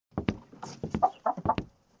What's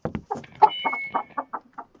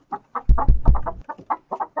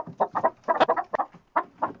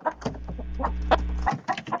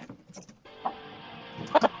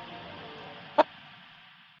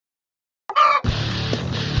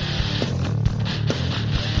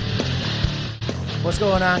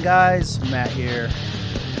going on, guys? Matt here.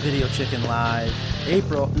 Video Chicken Live.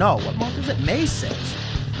 What month is it? May 6th.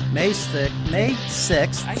 May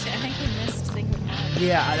 6th. I think we missed Cinco de Mayo.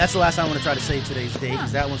 Yeah, that's the last time I'm going to try to say today's date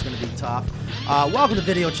because that one's going to be tough. Welcome to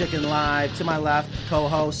Video Chicken Live. To my left,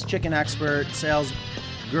 co-host, chicken expert, sales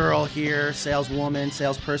girl here, saleswoman,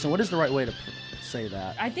 salesperson. What is the right way to say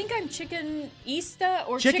that? I think I'm chickenista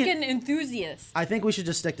or chicken enthusiast. I think we should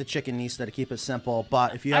just stick to chickenista to keep it simple.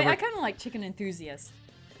 But if you ever, I kind of like chicken enthusiast.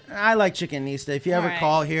 I like chickenista. If you ever All right.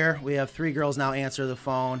 call here, we have 3 girls now answer the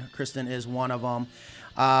phone. Kristen is one of them.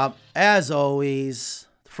 As always,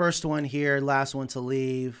 first one here, last one to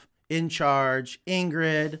leave. In charge,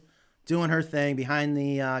 Ingrid, doing her thing behind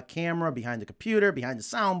the camera, behind the computer, behind the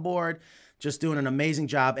soundboard. Just doing an amazing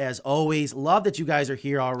job as always. Love that you guys are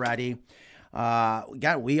here already. We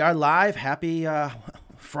are live. Happy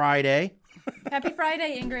Friday. Happy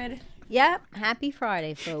Friday, Ingrid. Yep, happy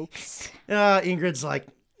Friday, folks. Ingrid's like,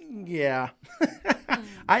 yeah.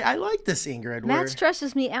 I like this, Ingrid. Matt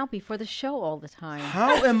stresses me out before the show all the time.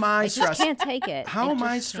 How am I I just stressed? can't take it. How am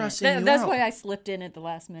I stressing you That's out? why I slipped in at the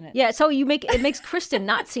last minute. Yeah, so it makes Kristen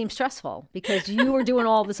not seem stressful because you were doing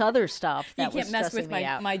all this other stuff You that was can't mess stressing with me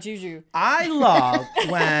out. my juju. I love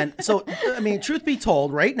when, truth be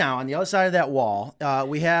told, right now on the other side of that wall,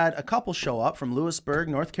 we had a couple show up from Lewisburg,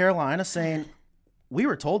 North Carolina, saying, we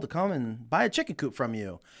were told to come and buy a chicken coop from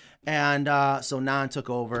you. And so Nan took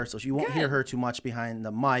over, so you won't hear her too much behind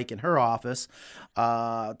the mic in her office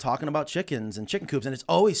talking about chickens and chicken coops. And it's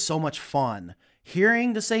always so much fun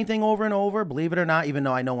hearing the same thing over and over, believe it or not, even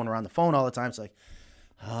though I know when we're on the phone all the time, it's like,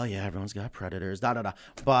 oh, yeah, everyone's got predators, da-da-da.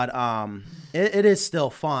 But it is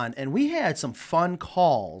still fun. And we had some fun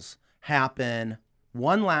calls happen,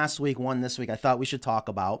 one last week, one this week I thought we should talk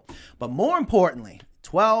about. But more importantly,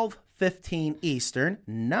 12:15 Eastern,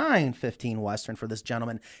 9:15 Western for this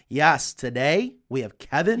gentleman. Yes, today we have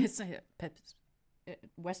Kevin. It's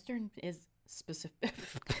Western is specific.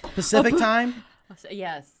 Pacific time.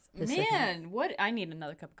 Yes. Pacific. Man, what? I need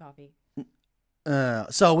another cup of coffee.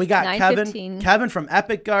 So we got 9:15. Kevin from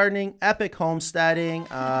Epic Gardening, Epic Homesteading.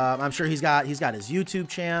 I'm sure he's got his YouTube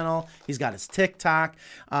channel. He's got his TikTok.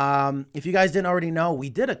 If you guys didn't already know, we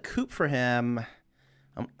did a coop for him.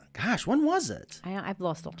 Gosh, when was it? I've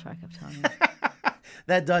lost all track of time.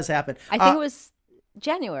 That does happen. I think it was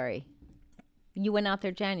January. You went out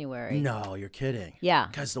there January. No, you're kidding. Yeah.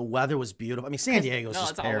 Because the weather was beautiful. I mean, San Diego's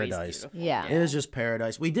just it's always paradise. beautiful. Yeah. It is just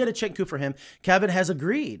paradise. We did a chicken coop for him. Kevin has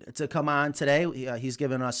agreed to come on today. He's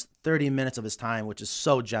given us 30 minutes of his time, which is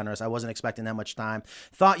so generous. I wasn't expecting that much time.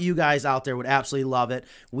 Thought you guys out there would absolutely love it.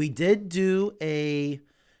 We did do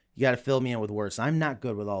you got to fill me in with words. I'm not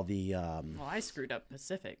good with all the Well, I screwed up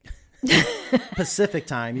Pacific. Pacific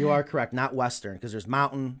time. You are correct, not Western, because there's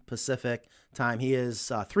Mountain Pacific time. He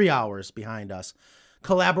is 3 hours behind us.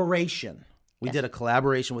 Collaboration. We did a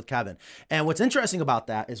collaboration with Kevin. And what's interesting about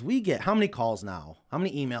that is we get how many calls now, how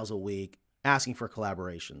many emails a week asking for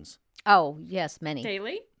collaborations? Oh, yes, many.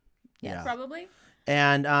 Daily? Yeah. Probably.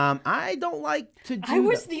 And I don't like to do I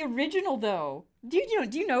was that. the original, though. Do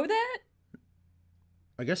you know that?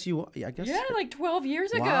 I guess you, I guess. Yeah, like 12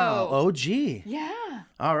 years ago. Wow. OG. Yeah.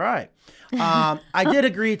 All right. I did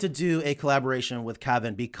agree to do a collaboration with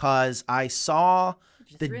Kevin because I saw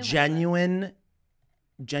the realize that.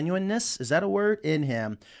 genuineness, is that a word, in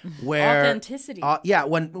him, where Authenticity. yeah,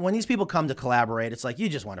 when these people come to collaborate, it's like, you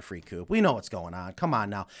just want a free coop. We know what's going on. Come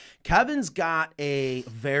on now. Kevin's got a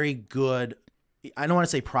very good, I don't want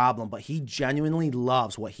to say problem, but he genuinely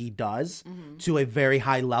loves what he does to a very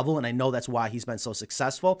high level, and I know that's why he's been so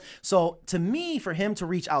successful. So to me, for him to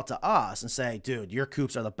reach out to us and say, dude, your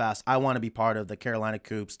coops are the best. I want to be part of the Carolina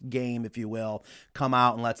Coops game, if you will. Come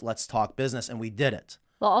out and let's talk business, and we did it.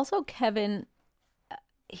 Well, also, Kevin,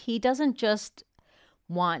 he doesn't just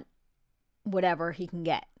want whatever he can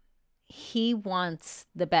get. He wants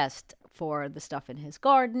the best for the stuff in his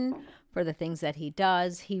garden, for the things that he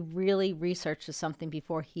does. He really researches something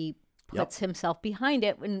before he puts himself behind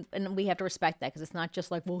it. And we have to respect that because it's not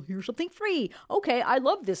just like, well, here's something free. Okay, I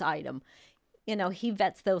love this item. You know, he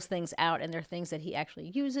vets those things out, and they're things that he actually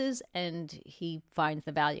uses, and he finds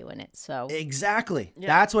the value in it. So Exactly.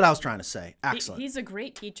 That's what I was trying to say. Excellent. He's a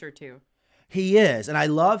great teacher, too. He is. And I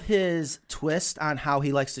love his twist on how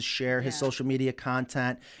he likes to share his social media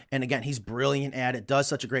content. And again, he's brilliant at it, does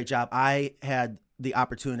such a great job. I had the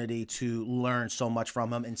opportunity to learn so much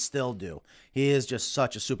from him and still do. He is just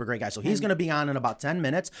such a super great guy. So he's going to be on in about 10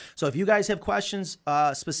 minutes. So if you guys have questions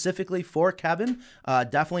specifically for Kevin,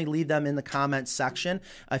 definitely leave them in the comments section.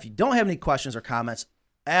 If you don't have any questions or comments,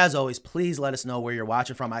 as always, please let us know where you're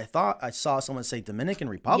watching from. I thought I saw someone say Dominican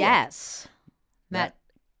Republic. Yes. Matt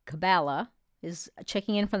Cabala is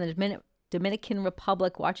checking in from the Dominican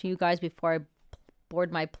Republic, watching you guys before I board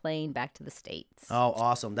my plane back to the States. Oh,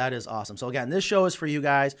 awesome. That is awesome. So again, this show is for you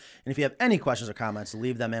guys. And if you have any questions or comments,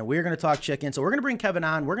 leave them in. We're going to talk chicken. So we're going to bring Kevin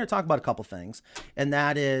on. We're going to talk about a couple things. And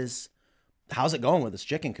that is, how's it going with this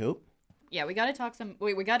chicken coop? Yeah, we got to talk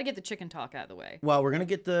we got to get the chicken talk out of the way. Well, we're going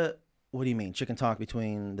to get what do you mean? Chicken talk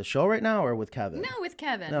between the show right now or with Kevin? No, with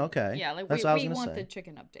Kevin. No, okay. Yeah, like that's what I was we gonna want say. the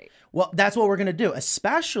chicken update. Well, that's what we're going to do,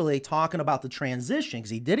 especially talking about the transition,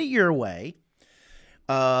 because he did it your way.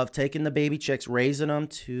 Of taking the baby chicks, raising them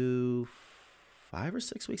to 5 or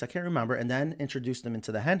 6 weeks, I can't remember, and then introduced them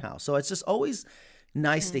into the hen house. So it's just always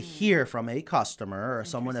nice to hear from a customer or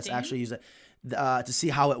someone that's actually using it to see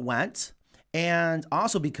how it went. And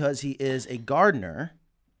also because he is a gardener,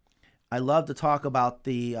 I love to talk about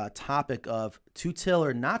the topic of to till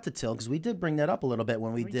or not to till, because we did bring that up a little bit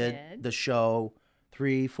when we did the show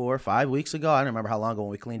 3, 4, 5 weeks ago. I don't remember how long ago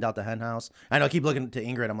when we cleaned out the hen house. I know I keep looking to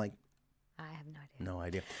Ingrid. I'm like, I have no idea. no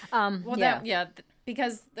idea. Well,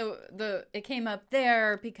 because it came up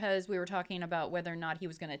there because we were talking about whether or not he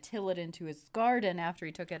was going to till it into his garden after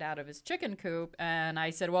he took it out of his chicken coop, and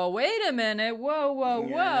I said, "Well, wait a minute, whoa, Oh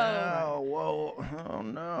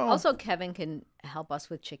no!" Also, Kevin can help us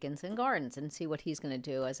with chickens and gardens and see what he's going to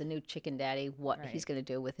do as a new chicken daddy. What he's going to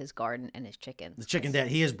do with his garden and his chickens. The chicken dad,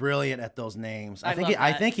 he is brilliant at those names.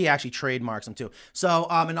 I think he actually trademarks them too. So,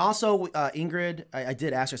 and also Ingrid, I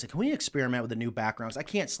did ask her. I said, "Can we experiment with the new backgrounds? I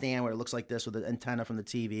can't stand where it looks like this with the antenna from the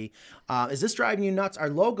TV. Is this driving you nuts? Our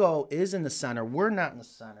logo is in the center. We're not in the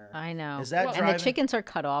center. I know. Is that driving? And the chickens are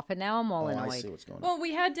cut off, and now I'm all annoyed. I see what's going on. Well,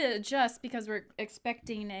 we had to adjust because we're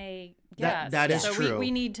expecting a guest. That is so true.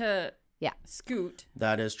 we need to scoot.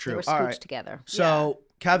 That is true. They were All scooched right. together. So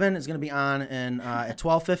Kevin is going to be on at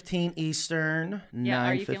 12:15 Eastern. Yeah.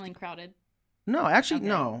 Are you feeling crowded? No, actually,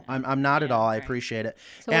 no. I'm not at all. I appreciate it.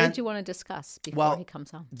 So what did you want to discuss before he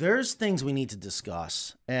comes on? There's things we need to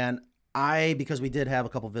discuss, and because we did have a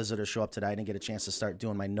couple visitors show up today, I didn't get a chance to start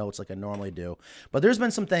doing my notes like I normally do. But there's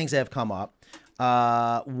been some things that have come up.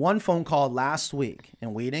 One phone call last week,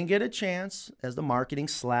 and we didn't get a chance as the marketing /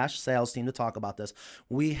 sales team to talk about this.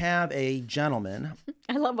 We have a gentleman.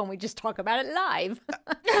 I love when we just talk about it live.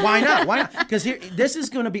 Why not? Why not? Because this is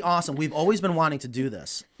going to be awesome. We've always been wanting to do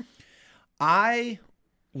this. He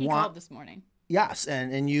called this morning. Yes,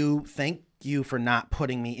 and thank you for not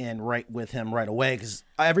putting me in right with him right away, because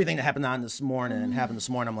everything that happened happened this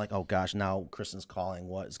morning, I'm like, oh gosh, now Kristen's calling.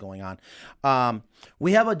 What is going on?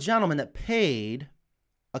 We have a gentleman that paid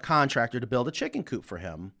a contractor to build a chicken coop for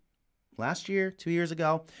him last year, 2 years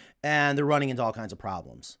ago, and they're running into all kinds of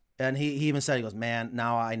problems. And he even said, he goes, man,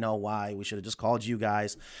 now I know why we should have just called you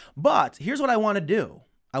guys. But here's what I want to do.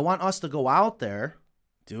 I want us to go out there,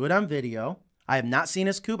 do it on video. I have not seen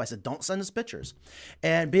his coop. I said, don't send us pictures.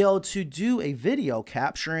 And be able to do a video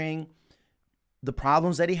capturing the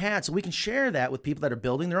problems that he had so we can share that with people that are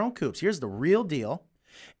building their own coops. Here's the real deal.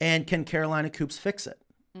 And can Carolina Coops fix it?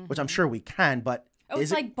 Which I'm sure we can, but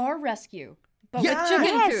it's like bar rescue, but with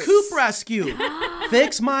chicken coops. Coop rescue.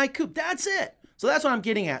 Fix my coop. That's it. So that's what I'm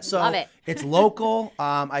getting at. So love it. It's local.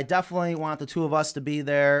 I definitely want the two of us to be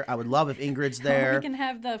there. I would love if Ingrid's there. We can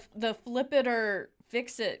have the flip it or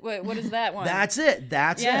fix it. What is that one? That's it.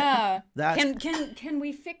 That's it. Can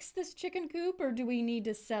we fix this chicken coop, or do we need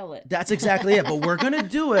to sell it? That's exactly it. But we're gonna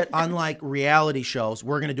do it unlike reality shows.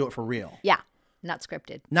 We're gonna do it for real. Yeah, not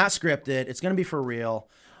scripted. Not scripted. It's gonna be for real.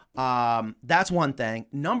 That's one thing.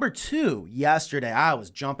 Number two, yesterday I was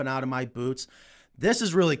jumping out of my boots. This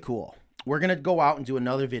is really cool. We're going to go out and do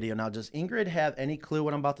another video. Now, does Ingrid have any clue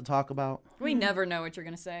what I'm about to talk about? We never know what you're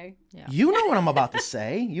going to say. Yeah. You know what I'm about to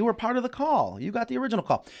say. You were part of the call. You got the original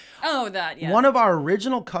call. Oh, that, yeah. One of our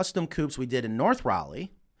original custom coops we did in North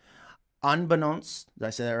Raleigh, unbeknownst, did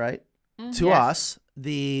I say that right? To us,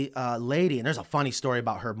 the lady, and there's a funny story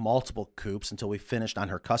about her multiple coops until we finished on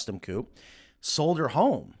her custom coop, sold her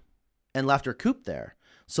home and left her coop there.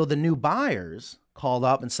 So the new buyers called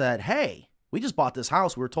up and said, hey, we just bought this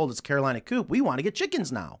house. We were told it's Carolina Coop. We want to get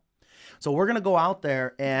chickens now. So we're going to go out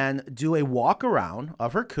there and do a walk around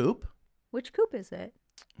of her coop. Which coop is it?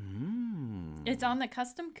 It's on the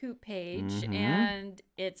custom coop page, and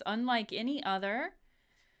it's unlike any other.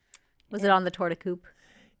 Was it on the Torta Coop?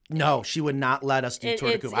 No, she would not let us do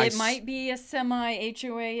tour de coupe. It might be a semi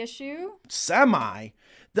HOA issue. Semi.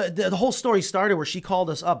 The whole story started where she called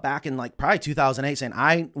us up back in like probably 2008 saying,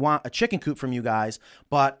 I want a chicken coop from you guys,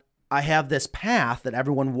 but I have this path that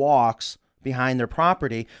everyone walks behind their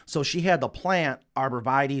property. So she had to plant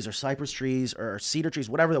arborvitaes or cypress trees or cedar trees,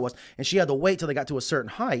 whatever that was. And she had to wait till they got to a certain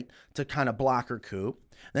height to kind of block her coop.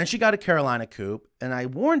 Then she got a Carolina coop, and I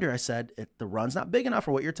warned her. I said, the run's not big enough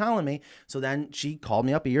for what you're telling me. So then she called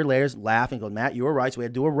me up a year later, laughing, going, Matt, you were right. So we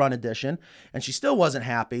had to do a run edition, and she still wasn't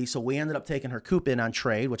happy. So we ended up taking her coop in on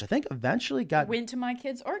trade, which I think eventually went to my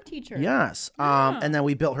kid's art teacher. Yes. And then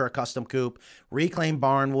we built her a custom coop, reclaimed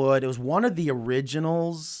barnwood. It was one of the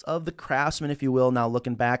originals of the Craftsman, if you will. Now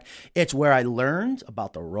looking back, it's where I learned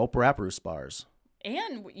about the rope wrap roost bars.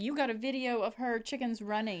 And you got a video of her chickens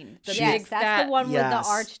running. The Yes, big that's fat. the one with Yes.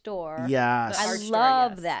 the arch door. Yes. I arch door,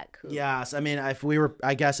 love yes. that coop. Yes. I mean,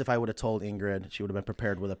 I guess if I would have told Ingrid, she would have been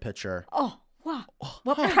prepared with a picture. Oh, wow.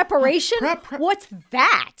 What preparation? Prep. What's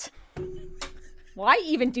that? Why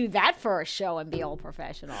even do that for a show and be all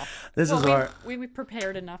professional? This is Well, our. we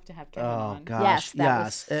prepared enough to have Kevin Oh on. gosh, Yes,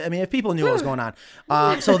 yes. that I mean, if people knew what was going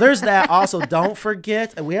on, so there's that. Also, don't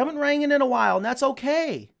forget, we haven't rang it in a while, and that's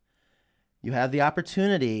okay. You have the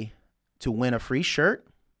opportunity to win a free shirt.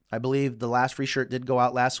 I believe the last free shirt did go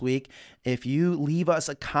out last week. If you leave us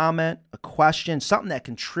a comment, a question, something that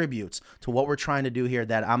contributes to what we're trying to do here,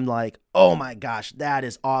 that I'm like, oh my gosh, that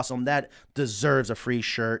is awesome. That deserves a free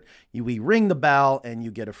shirt. We ring the bell and you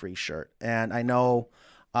get a free shirt. And I know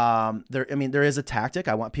there is a tactic.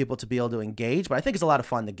 I want people to be able to engage, but I think it's a lot of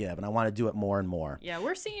fun to give, and I want to do it more and more. Yeah,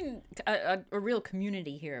 we're seeing a real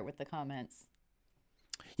community here with the comments.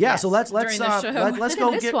 Yeah, Yes, so let's during the show. let's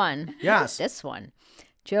go This get one. Yes. This one.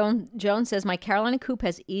 Joan says, my Carolina coop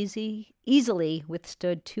has easily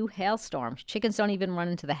withstood 2 hailstorms. Chickens don't even run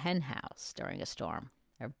into the hen house during a storm.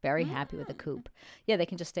 They're very happy with the coop. Yeah, they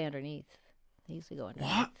can just stay underneath. They usually go underneath.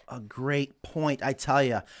 What a great point. I tell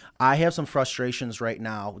you, I have some frustrations right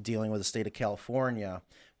now dealing with the state of California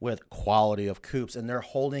with quality of coops, and they're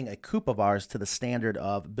holding a coop of ours to the standard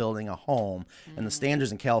of building a home. And the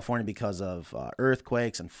standards in California, because of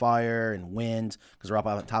earthquakes and fire and wind, because we're up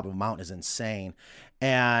on top of a mountain, is insane.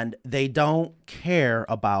 And they don't care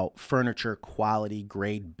about furniture quality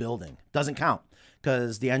grade building. Doesn't count,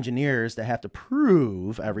 because the engineers that have to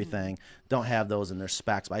prove everything don't have those in their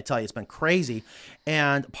specs. But I tell you, it's been crazy.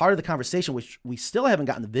 And part of the conversation, which we still haven't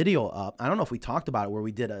gotten the video up, I don't know if we talked about it, where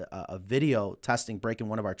we did a video testing breaking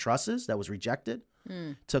one of our trusses that was rejected.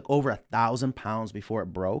 Took over 1,000 pounds before it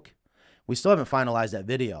broke. We still haven't finalized that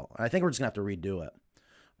video. I think we're just going to have to redo it.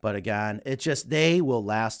 But again, they will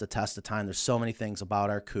last the test of time. There's so many things about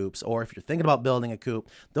our coops, or if you're thinking about building a coop,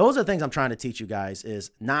 those are the things I'm trying to teach you guys, is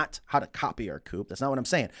not how to copy our coop. That's not what I'm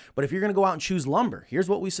saying. But if you're going to go out and choose lumber, here's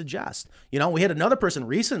what we suggest. We had another person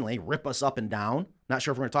recently rip us up and down. Not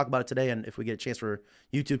sure if we're going to talk about it today, and if we get a chance for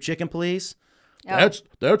YouTube Chicken Police. Oh.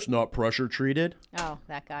 That's not pressure treated. Oh,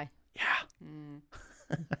 that guy.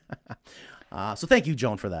 So thank you,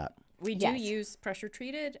 Joan, for that. We do Yes. use pressure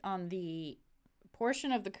treated on the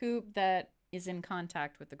portion of the coop that is in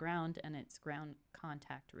contact with the ground, and it's ground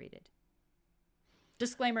contact rated.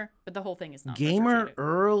 Disclaimer, but the whole thing is not Gamer pressure treated.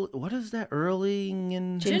 Earl, what is that?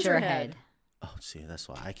 Erling Gingerhead. Oh, see, that's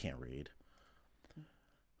why I can't read.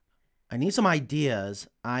 I need some ideas.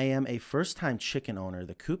 I am a first-time chicken owner.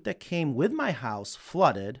 The coop that came with my house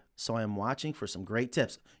flooded, so I am watching for some great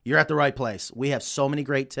tips. You're at the right place. We have so many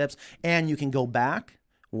great tips, and you can go back,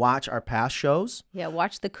 watch our past shows. Yeah,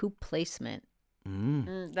 watch the coop placement.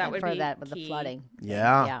 That would for be that with key. the flooding.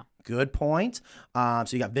 Yeah, Yeah. good point. So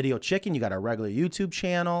you got Video Chicken, you got our regular YouTube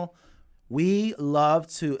channel. We love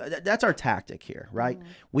to, that's our tactic here, right?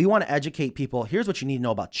 We want to educate people. Here's what you need to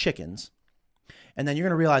know about chickens. And then you're going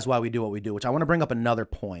to realize why we do what we do, which I want to bring up another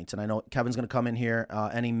point. And I know Kevin's going to come in here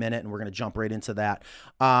any minute, and we're going to jump right into that.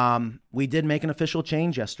 We did make an official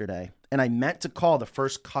change yesterday, and I meant to call the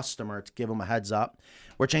first customer to give them a heads up.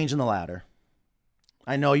 We're changing the ladder.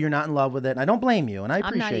 I know you're not in love with it, and I don't blame you, and I I'm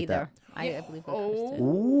appreciate not either. that. I believe that.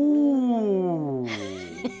 Ooh.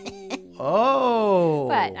 Oh.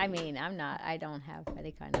 But I mean, I don't have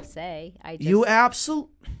any kind of say. I just, You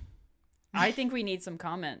absolutely. I think we need some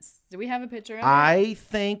comments. Do we have a picture of it? I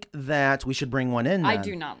think that we should bring one in. I then.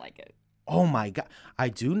 do not like it. Oh my God. I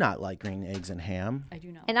do not like green eggs and ham. I do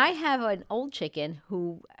not. And I have an old chicken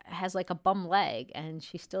who has like a bum leg, and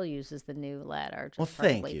she still uses the new ladder just Well,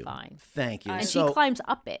 thank perfectly you. fine. Thank you. And So, she climbs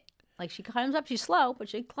up it. Like she climbs up, she's slow, but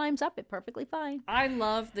she climbs up it perfectly fine. I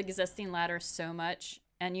love the Existing ladder so much,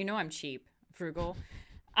 and you know I'm cheap, frugal.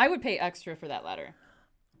 I would pay extra for that ladder.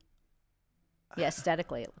 Yeah,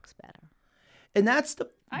 aesthetically it looks better. and that's the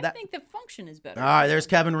I think the function is better. All right, there's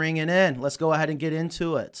Kevin ringing in. Let's go ahead and get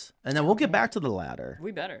into it. And then we'll get back to the ladder.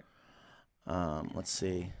 We better. Let's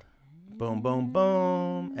see. Boom, boom,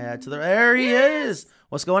 boom. Add to the. There he is.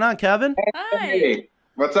 What's going on, Kevin? Hi. Hey,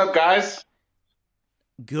 what's up, guys?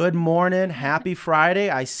 Good morning. Happy Friday.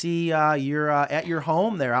 I see you're at your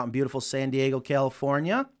home there out in beautiful San Diego,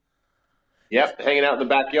 California. Yep, hanging out in the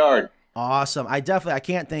backyard. Awesome. I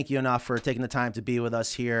can't thank you enough for taking the time to be with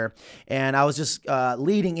us here. And I was just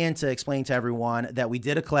leading in to explain to everyone that we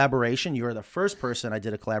did a collaboration. You were the first person I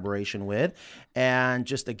did a collaboration with. And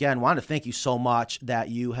just, again, wanted to thank you so much that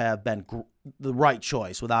you have been the right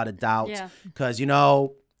choice, without a doubt. Yeah. Because,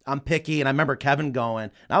 I'm picky. And I remember Kevin going,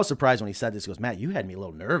 and I was surprised when he said this. He goes, Matt, you had me a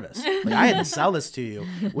little nervous. Like, I had to sell this to you,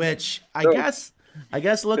 which I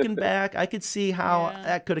guess looking back, I could see how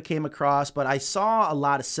that could have came across, but I saw a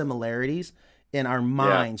lot of similarities in our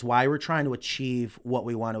minds why we're trying to achieve what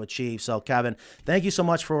we want to achieve. So, Kevin, thank you so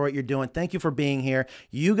much for what you're doing. Thank you for being here.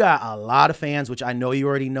 You got a lot of fans, which I know you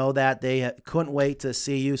already know that. They couldn't wait to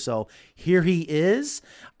see you. So here he is.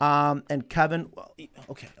 And Kevin,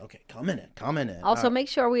 okay, coming in. Also, make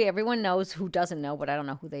sure everyone knows who doesn't know, but I don't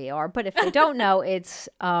know who they are. But if they don't know, it's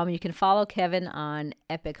you can follow Kevin on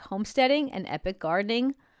Epic Homesteading and Epic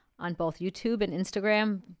Gardening on both YouTube and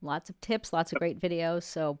Instagram. Lots of tips, lots of great videos.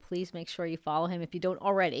 So please make sure you follow him if you don't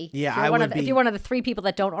already. Yeah, if you're one of the 3 people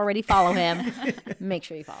that don't already follow him, make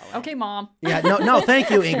sure you follow him. Okay, Mom. Yeah, no,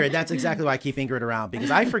 thank you, Ingrid. That's exactly why I keep Ingrid around,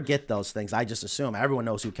 because I forget those things. I just assume everyone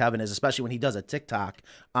knows who Kevin is, especially when he does a TikTok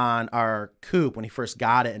on our coop when he first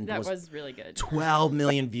got it, and That was really good. 12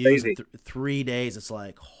 million views in 3 days. It's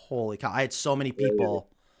like, holy cow! I had so many people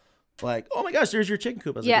like, oh my gosh, there's your chicken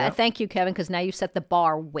coop. Thank you, Kevin, because now you set the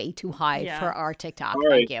bar way too high for our TikTok. All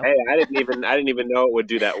right. Thank you. Hey, I didn't even know it would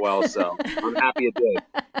do that well, so I'm happy it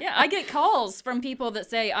did. Yeah, I get calls from people that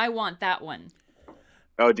say, I want that one.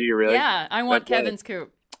 Oh, do you really? Yeah, I want That's Kevin's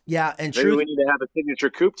coop. Yeah, and Maybe we need to have a signature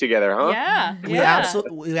coop together, huh? Yeah. We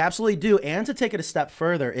absolutely do. And to take it a step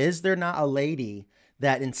further, is there not a lady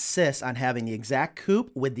that insists on having the exact coop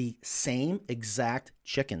with the same exact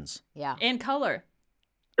chickens? Yeah. In color.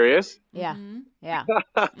 Serious? Yeah. Yeah.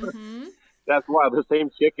 That's why the same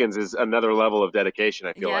chickens is another level of dedication,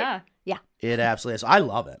 I feel like. Yeah. It absolutely is. I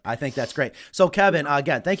love it. I think that's great. So, Kevin,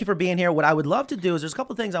 again, thank you for being here. What I would love to do is there's a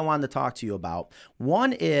couple of things I wanted to talk to you about.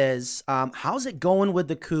 One is how's it going with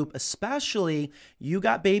the coop, especially you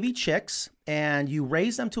got baby chicks and you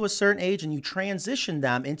raise them to a certain age and you transition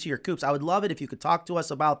them into your coops. I would love it if you could talk to us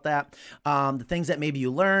about that, the things that maybe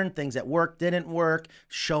you learned, things that worked, didn't work,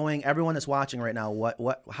 showing everyone that's watching right now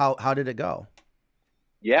how did it go?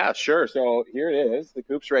 Yeah, sure. So here it is. The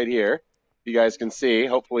coop's right here. You guys can see,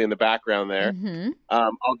 hopefully in the background there.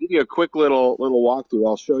 I'll give you a quick little walkthrough.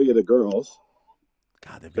 I'll show you the girls.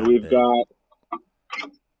 God, they've So got we've big. got,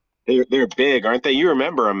 they're big, aren't they? You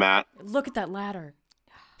remember them, Matt. Look at that ladder.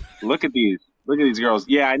 Look at these girls.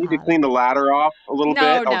 Yeah, I need to clean the ladder off a little bit.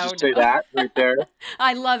 I'll just say that right there.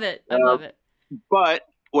 I love it. I love it. But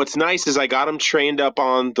what's nice is I got them trained up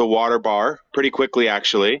on the water bar pretty quickly,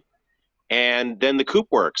 actually. And then the coop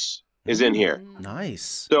works is in here.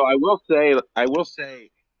 Nice. So I will say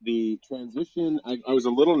the transition, I was a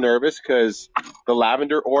little nervous because the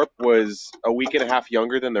lavender orp was a week and a half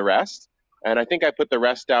younger than the rest. And I think I put the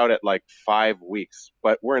rest out at like 5 weeks,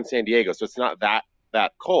 but we're in San Diego, so it's not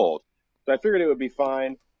that cold. So I figured it would be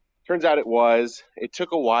fine. Turns out it was. It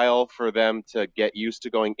took a while for them to get used to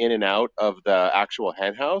going in and out of the actual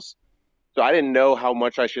hen house. So I didn't know how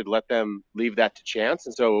much I should let them leave that to chance.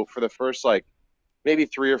 And so for the first maybe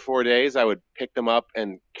 3 or 4 days, I would pick them up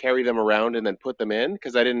and carry them around and then put them in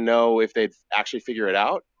because I didn't know if they'd actually figure it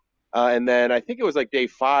out. And then I think it was like day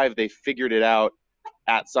 5, they figured it out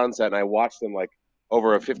at sunset. And I watched them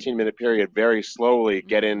over a 15-minute period very slowly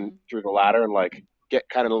get in through the ladder and get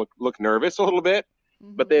kind of look nervous a little bit.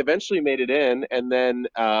 But they eventually made it in. And then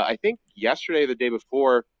I think yesterday, the day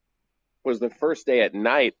before, was the first day at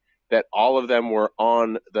night that all of them were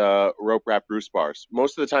on the rope wrap roost bars.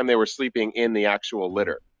 Most of the time they were sleeping in the actual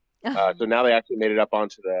litter. So now they actually made it up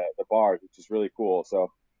onto the bars, which is really cool.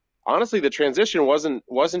 So honestly, the transition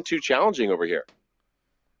wasn't too challenging over here.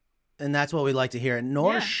 And that's what we like to hear.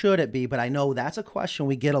 Nor should it be, but I know that's a question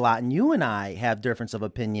we get a lot. And you and I have difference of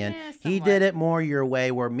opinion. He did it more your way,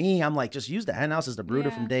 where me, I'm like, just use the hen house as the brooder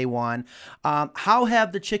from day one. How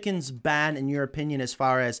have the chickens been, in your opinion, as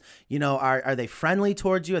far as, are they friendly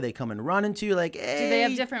towards you? Are they coming running to you like, hey? Do they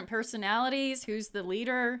have different personalities? Who's the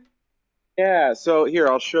leader? Yeah, so here,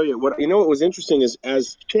 I'll show you. What was interesting is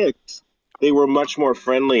as chicks, they were much more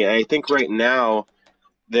friendly. I think right now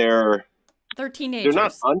they're teenagers. They're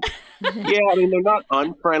not they're not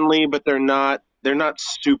unfriendly, but they're not they're not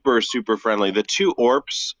super friendly. The two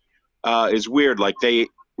Orps is weird. Like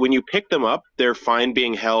when you pick them up, they're fine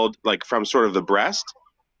being held like from sort of the breast,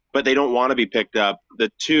 but they don't want to be picked up.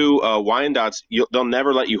 The two Wyandottes, they'll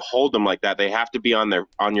never let you hold them like that. They have to be on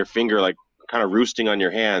your finger, like kind of roosting on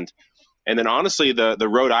your hand. And then honestly, the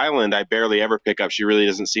Rhode Island, I barely ever pick up. She really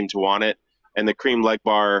doesn't seem to want it. And the cream leg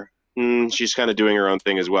bar, she's kind of doing her own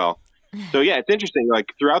thing as well. So yeah, it's interesting.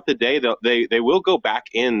 Like throughout the day, they will go back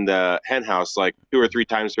in the hen house like 2 or 3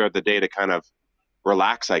 times throughout the day to kind of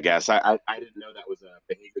relax, I guess. I didn't know that was a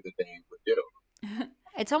behavior that they would do.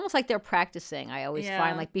 It's almost like they're practicing. I always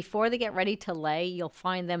find like before they get ready to lay, you'll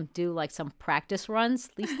find them do like some practice runs.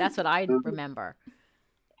 At least that's what I remember.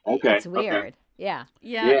 Okay. It's weird. Okay. Yeah.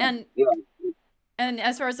 And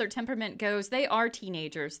as far as their temperament goes, they are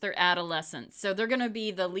teenagers. They're adolescents. So they're going to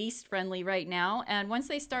be the least friendly right now. And once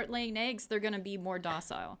they start laying eggs, they're going to be more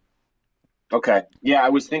docile. Okay. Yeah, I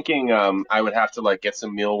was thinking I would have to like get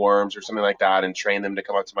some mealworms or something like that and train them to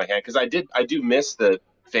come up to my hand. Because I do miss the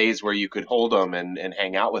phase where you could hold them and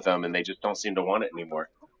hang out with them, and they just don't seem to want it anymore.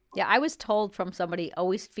 Yeah, I was told from somebody,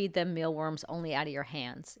 always feed them mealworms only out of your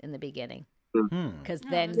hands in the beginning. Because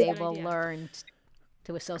then they will learn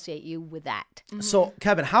to associate you with that. So,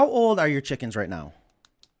 Kevin, how old are your chickens right now?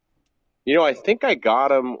 You know, I think I got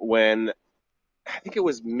them when I think it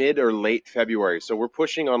was mid or late February. So we're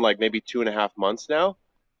pushing on like maybe 2.5 months now,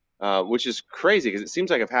 which is crazy because it seems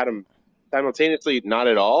like I've had them simultaneously not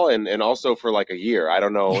at all and also for like a year. I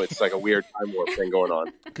don't know. It's like a weird time warp thing going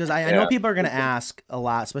on. Because I know people are going to ask a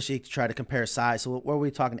lot, especially to try to compare size. So what are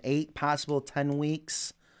we talking, 8, possible 10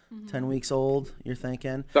 weeks? 10 weeks old, you're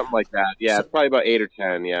thinking? Something like that. Yeah, it's probably about 8 or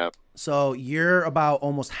 10, yeah. So you're about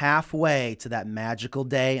almost halfway to that magical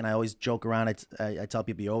day. And I always joke around. I tell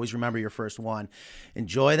people, you always remember your first one.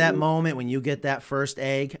 Enjoy that moment when you get that first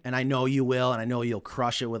egg. And I know you will. And I know you'll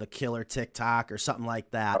crush it with a killer TikTok or something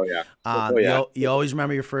like that. Oh, yeah. You always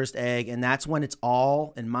remember your first egg. And that's when it's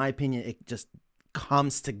all, in my opinion, it just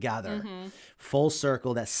comes together full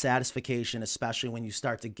circle, that satisfaction, especially when you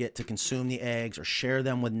start to get to consume the eggs or share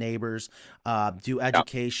them with neighbors, do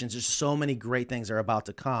educations. There's so many great things that are about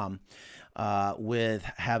to come with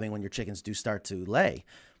having when your chickens do start to lay.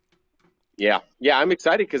 Yeah, I'm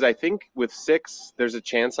excited because I think with 6 there's a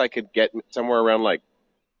chance I could get somewhere around like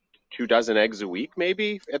 2 dozen eggs a week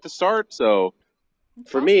maybe at the start. So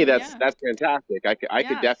for me that's fantastic. I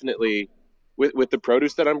could definitely with the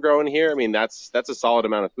produce that I'm growing here, I mean, that's a solid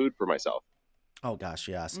amount of food for myself. Oh gosh,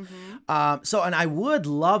 yes. So, and I would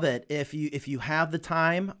love it if you have the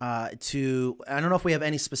time to. I don't know if we have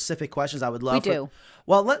any specific questions. I would love. We do.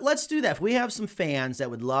 Well, let's do that. If we have some fans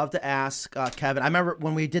that would love to ask Kevin. I remember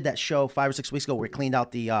when we did that show 5 or 6 weeks ago, where we cleaned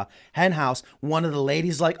out the hen house. One of the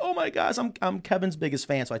ladies like, "Oh my gosh, I'm Kevin's biggest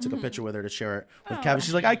fan." So I took a picture with her to share it with Kevin.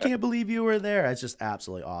 She's like, "I can't believe you were there." It's just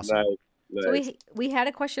absolutely awesome. Nice. So we had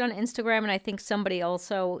a question on Instagram, and I think somebody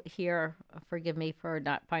also here, forgive me for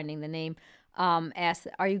not finding the name, asked,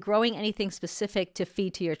 are you growing anything specific to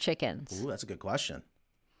feed to your chickens? Ooh, that's a good question.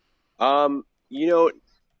 You know,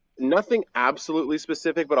 nothing absolutely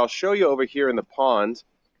specific, but I'll show you over here in the pond.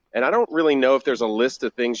 And I don't really know if there's a list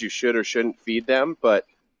of things you should or shouldn't feed them, but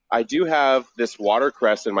I do have this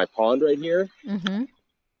watercress in my pond right here.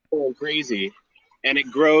 Going crazy. And it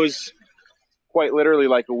grows quite literally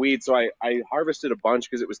like a weed. So I harvested a bunch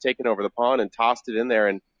because it was taking over the pond and tossed it in there,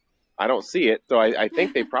 and I don't see it. So I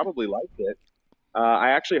think they probably liked it.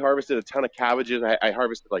 I actually harvested a ton of cabbages. I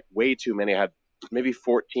harvested like way too many. I had maybe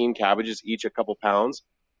 14 cabbages, each a couple pounds.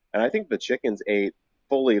 And I think the chickens ate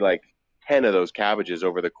fully like 10 of those cabbages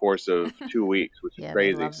over the course of 2 weeks, which is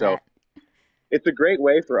crazy. So it's a great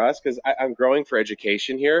way for us because I'm growing for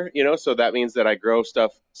education here, you know, so that means that I grow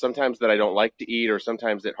stuff sometimes that I don't like to eat or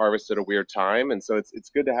sometimes it harvests at a weird time. And so it's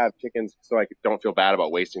good to have chickens so I don't feel bad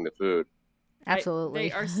about wasting the food. Absolutely.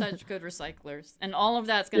 They are such good recyclers. And all of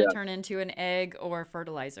that's going to turn into an egg or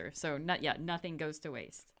fertilizer. So nothing goes to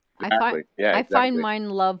waste. Exactly. I find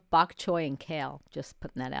mine love bok choy and kale. Just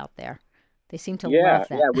putting that out there. They seem to love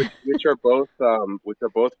that. Yeah, which are both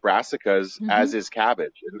brassicas, as is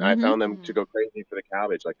cabbage, and I found them to go crazy for the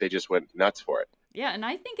cabbage. Like they just went nuts for it. Yeah, and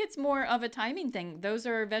I think it's more of a timing thing. Those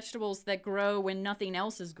are vegetables that grow when nothing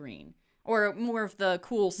else is green, or more of the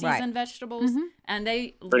cool season vegetables, and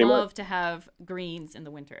they love to have greens in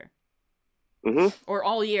the winter, or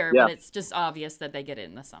all year. But it's just obvious that they get it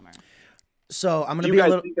in the summer. So I'm going to be a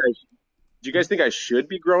little. Do you guys think I should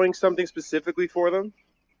be growing something specifically for them?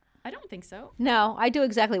 I don't think so. No, I do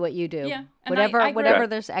exactly what you do. Yeah. And whatever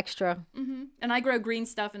there's extra. And I grow green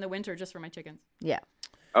stuff in the winter just for my chickens. Yeah.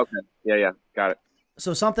 Okay. Yeah. Got it.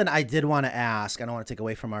 So something I did want to ask, I don't want to take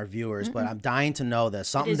away from our viewers, but I'm dying to know this.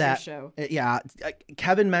 Something is your that, show. Yeah,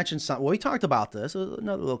 Kevin mentioned something. Well, we talked about this,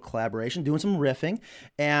 another little collaboration, doing some riffing,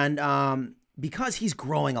 and because he's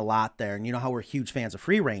growing a lot there, and you know how we're huge fans of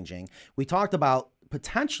free ranging, we talked about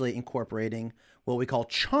potentially incorporating what we call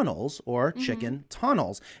chunnels or chicken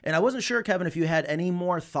tunnels. And I wasn't sure, Kevin, if you had any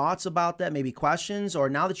more thoughts about that, maybe questions, or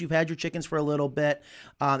now that you've had your chickens for a little bit,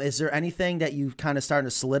 is there anything that you've kind of starting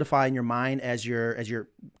to solidify in your mind as you're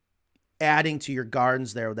adding to your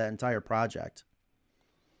gardens there with that entire project?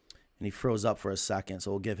 And he froze up for a second, so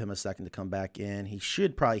we'll give him a second to come back in. He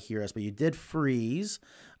should probably hear us, but you did freeze.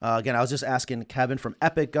 Again, I was just asking Kevin from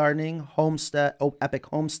Epic Gardening, Epic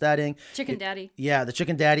Homesteading. Chicken Daddy. Yeah, the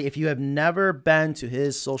Chicken Daddy. If you have never been to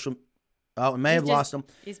his social, we may have lost him.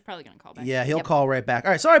 He's probably gonna call back. Yeah, he'll call right back.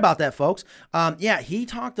 All right, sorry about that, folks. Yeah, he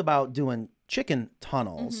talked about doing chicken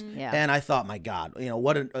tunnels, Yeah. and I thought, my God,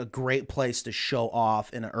 what a great place to show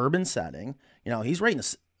off in an urban setting. He's right in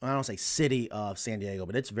the, I don't say city of San Diego,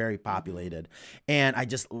 but it's very populated. And I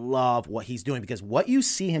just love what he's doing, because what you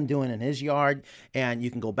see him doing in his yard, and you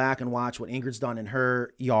can go back and watch what Ingrid's done in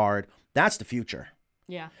her yard, that's the future.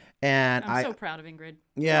 Yeah. And I'm so proud of Ingrid.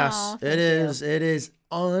 Yes, Aw, it is. It is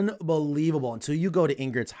unbelievable until you go to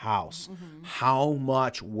Ingrid's house, how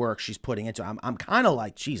much work she's putting into it. I'm kind of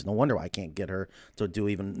like, geez, no wonder why I can't get her to do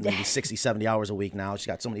even maybe 60, 70 hours a week now. She's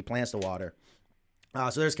got so many plants to water.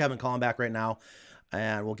 So there's Kevin calling back right now.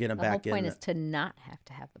 And we'll get him back in. The whole point is to not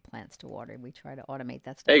have the plants to water. We try to automate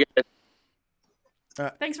that stuff. Hey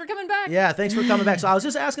guys. Thanks for coming back. Yeah, thanks for coming back. So I was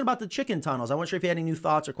just asking about the chicken tunnels. I wasn't sure if you had any new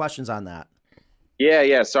thoughts or questions on that.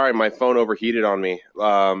 Yeah. Sorry, my phone overheated on me.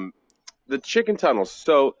 The chicken tunnels.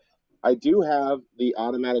 So I do have the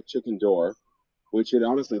automatic chicken door, which it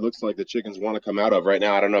honestly looks like the chickens want to come out of right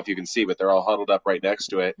now. I don't know if you can see, but they're all huddled up right next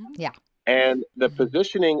to it. Yeah. And the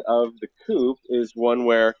positioning of the coop is one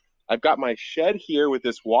where I've got my shed here with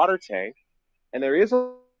this water tank, and there is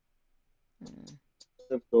a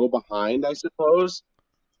go behind, I suppose.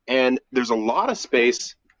 And there's a lot of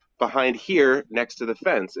space behind here next to the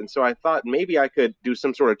fence. And so I thought maybe I could do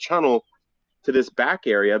some sort of channel to this back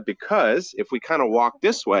area, because if we kind of walk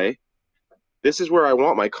this way, this is where I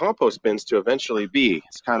want my compost bins to eventually be.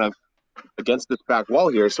 It's kind of against this back wall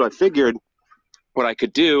here. So I figured what I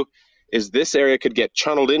could do is this area could get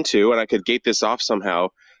channeled into, and I could gate this off somehow.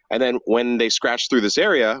 And then when they scratch through this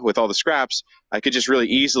area with all the scraps, I could just really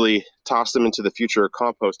easily toss them into the future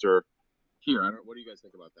composter here. What do you guys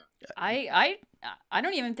think about that? I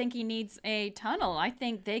don't even think he needs a tunnel. I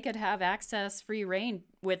think they could have access free reign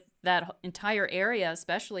with that entire area,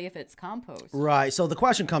 especially if it's compost. Right. So the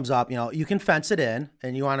question comes up, you can fence it in,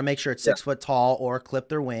 and you want to make sure it's 6 foot tall or clip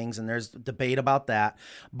their wings, and there's debate about that.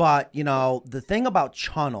 But, the thing about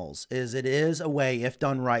chunnels is it is a way, if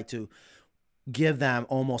done right, to give them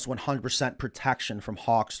almost 100% protection from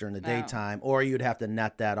hawks during the daytime, or you'd have to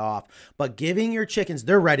net that off. But giving your chickens,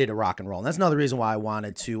 they're ready to rock and roll. And that's another reason why I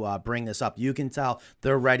wanted to bring this up. You can tell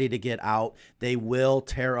they're ready to get out. They will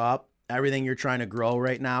tear up everything you're trying to grow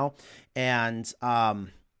right now. And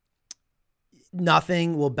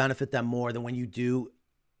nothing will benefit them more than when you do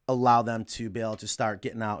allow them to be able to start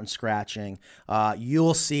getting out and scratching.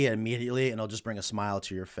 You'll see it immediately, and it'll just bring a smile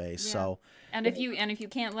to your face. Yeah. So, and if you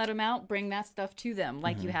can't let them out, bring that stuff to them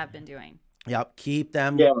like you have been doing. yep, keep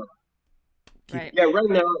them. Yeah. Right. Yeah, right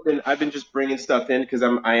now I've been just bringing stuff in because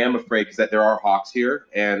I am afraid because that there are hawks here,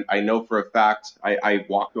 and I know for a fact I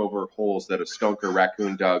walked over holes that a skunk or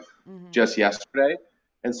raccoon dug just yesterday,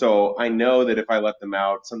 and so I know that if I let them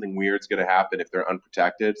out, something weird's going to happen if they're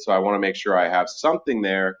unprotected. So I want to make sure I have something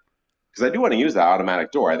there, because I do want to use that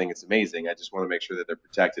automatic door. I think it's amazing. I just want to make sure that they're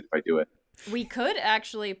protected if I do it. We could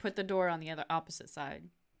actually put the door on the other opposite side.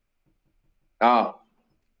 Oh,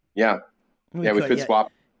 yeah, we could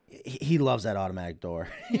swap. He loves that automatic door.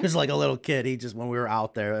 He was like a little kid. When we were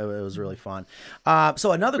out there, it was really fun.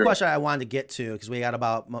 So another question I wanted to get to, because we got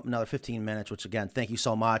about another 15 minutes, which again, thank you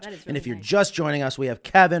so much. That is really and if you're nice. just joining us, we have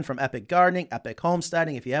Kevin from Epic Gardening, Epic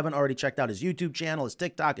Homesteading. If you haven't already checked out his YouTube channel, his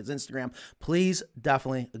TikTok, his Instagram, please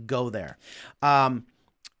definitely go there.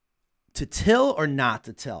 To till or not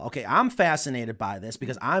to till? Okay, I'm fascinated by this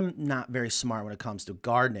because I'm not very smart when it comes to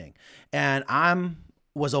gardening, and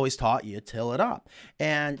was always taught you till it up.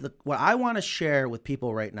 And what I want to share with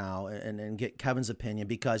people right now and get Kevin's opinion,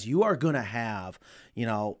 because you are going to have,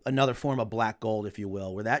 another form of black gold, if you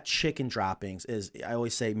will, where that chicken droppings is, I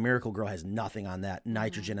always say Miracle Grow has nothing on that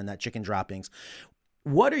nitrogen and that chicken droppings.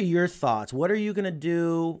 What are your thoughts? What are you going to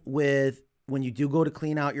do when you do go to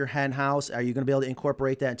clean out your hen house? Are you going to be able to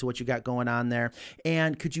incorporate that into what you got going on there?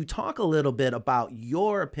 And could you talk a little bit about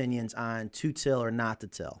your opinions on to till or not to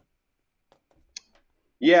till?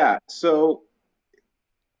 Yeah, so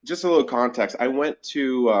just a little context. I went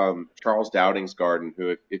to Charles Dowding's garden,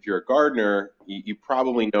 who, if you're a gardener, you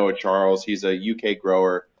probably know Charles. He's a UK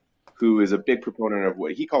grower who is a big proponent of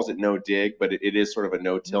what he calls it no dig, but it is sort of a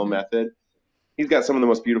no till Hmm. method. He's got some of the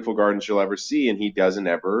most beautiful gardens you'll ever see, and he doesn't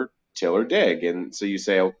ever till or dig. And so you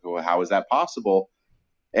say, "Oh, well, how is that possible?"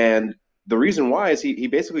 And the reason why is he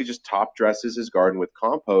basically just top dresses his garden with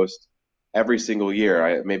compost every single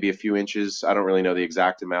year. Maybe a few inches. I don't really know the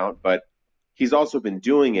exact amount, but he's also been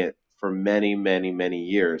doing it for many, many, many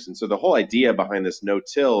years. And so the whole idea behind this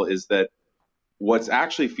no-till is that what's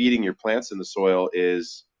actually feeding your plants in the soil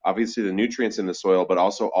is obviously the nutrients in the soil, but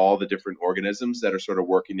also all the different organisms that are sort of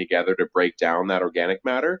working together to break down that organic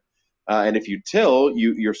matter. And if you till,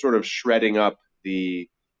 you're sort of shredding up the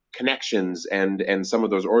connections and some of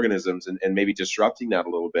those organisms and maybe disrupting that a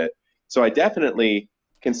little bit. So I definitely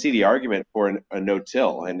can see the argument for a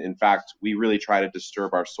no-till. And in fact, we really try to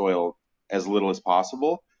disturb our soil as little as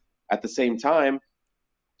possible. At the same time,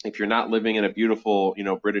 if you're not living in a beautiful,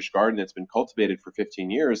 British garden that's been cultivated for 15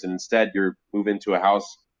 years, and instead you're moving into a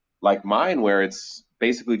house like mine where it's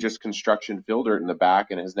basically just construction fill dirt in the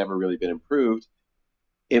back and has never really been improved,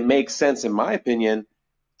 it makes sense, in my opinion,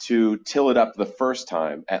 to till it up the first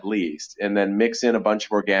time at least, and then mix in a bunch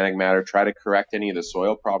of organic matter, try to correct any of the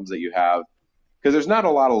soil problems that you have, because there's not a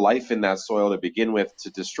lot of life in that soil to begin with to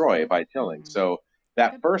destroy by tilling. Hmm. So That's a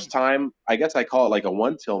that good first point. time, I guess I call it like a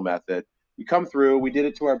one till method. You come through, we did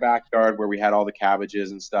it to our backyard where we had all the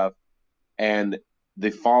cabbages and stuff. And the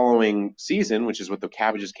following season, which is what the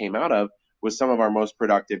cabbages came out of, was some of our most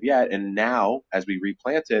productive yet. And now, as we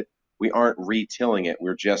replant it, we aren't re-tilling it.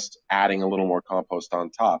 We're just adding a little more compost on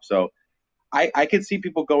top. So I could see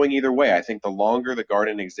people going either way. I think the longer the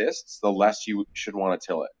garden exists, the less you should want to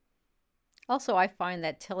till it. Also, I find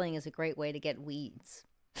that tilling is a great way to get weeds.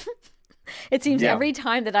 It seems Yeah. every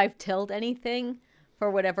time that I've tilled anything, for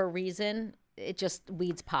whatever reason, it just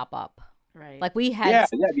weeds pop up. Right. Like we had, Yeah,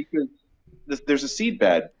 yeah, because there's a seed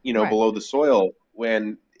bed, right. below the soil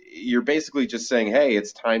when you're basically just saying, "Hey,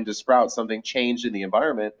 it's time to sprout. Something changed in the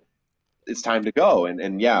environment. It's time to go."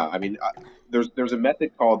 And yeah, I mean, there's a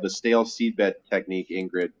method called the stale seedbed technique,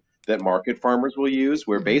 Ingrid, that market farmers will use,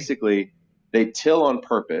 where Hmm. basically they till on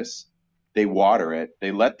purpose, they water it,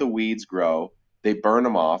 they let the weeds grow, they burn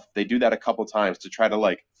them off. They do that a couple times to try to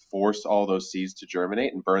like force all those seeds to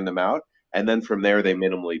germinate and burn them out. And then from there, they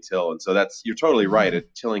minimally till. And so you're totally right.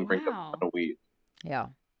 Tilling brings up a Wow. ton of weeds. Yeah.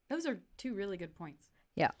 Those are two really good points.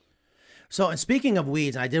 Yeah. So, and speaking of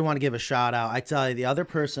weeds, I did want to give a shout out. I tell you, the other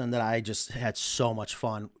person that I just had so much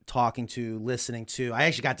fun talking to, listening to, I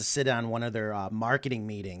actually got to sit on one of their marketing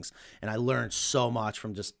meetings, and I learned so much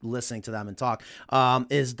from just listening to them and talk.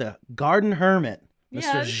 Is the garden hermit, Mr.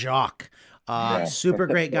 Yes. Jacques. Yeah. Super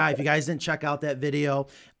great guy. If you guys didn't check out that video,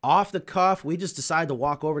 off the cuff, we just decided to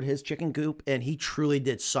walk over to his chicken coop, and he truly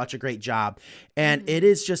did such a great job. And it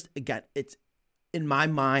is just, again, it's in my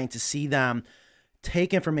mind to see them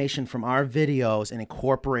take information from our videos and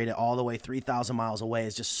incorporate it all the way 3,000 miles away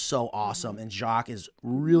is just so awesome. And Jacques is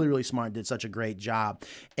really, really smart and did such a great job.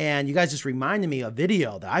 And you guys just reminded me of a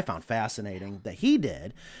video that I found fascinating that he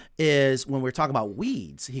did is when we were talking about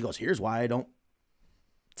weeds. He goes, here's why I don't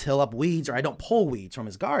till up weeds or I don't pull weeds from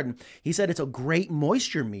his garden. He said it's a great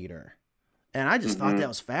moisture meter. And I just thought Hmm. that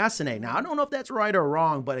was fascinating. Now, I don't know if that's right or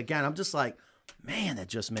wrong, but again, I'm just like, man, that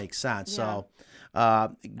just makes sense. Yeah. So, I,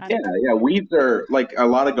 Yeah, yeah. Weeds are like a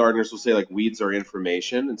lot of gardeners will say like weeds are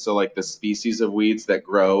information. And so like the species of weeds that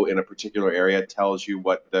grow in a particular area tells you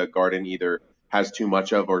what the garden either has too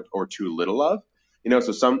much of or too little of.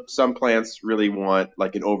 So some plants really want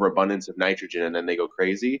like an overabundance of nitrogen and then they go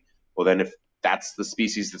crazy. Well, then if that's the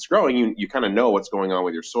species that's growing, you kind of know what's going on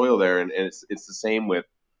with your soil there. And it's the same with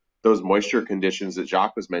those moisture conditions that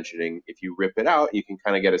Jacques was mentioning. If you rip it out, you can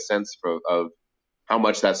kind of get a sense of how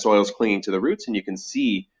much that soil is clinging to the roots, and you can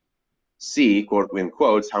see quote in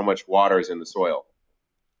quotes how much water is in the soil.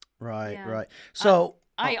 right, Yeah. right. So,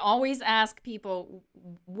 I always ask people,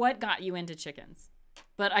 what got you into chickens?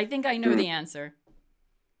 But I think I know the answer.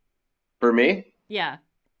 For me, Yeah,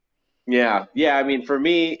 yeah. I mean, for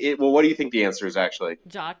me, well, what do you think the answer is actually?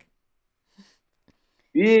 Jock.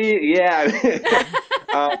 Yeah,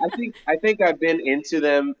 I think I've been into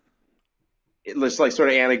them, just like sort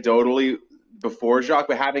of anecdotally before Jacques,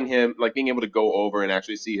 but having him like being able to go over and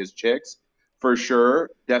actually see his chicks for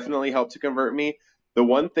sure definitely helped to convert me. The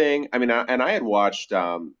one thing, I mean, and I had watched, your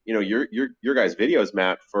guys' videos,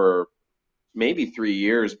 Matt, for maybe 3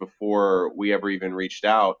 years before we ever even reached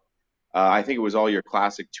out. I think it was all your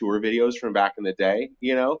classic tour videos from back in the day,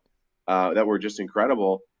 that were just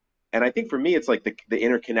incredible. And I think for me, it's like the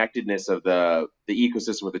interconnectedness of the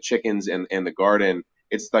ecosystem with the chickens and the garden.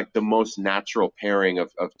 It's like the most natural pairing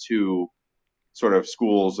of two sort of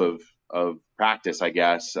schools of practice, I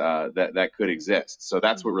guess, that could exist. So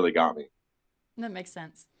that's what really got me. That makes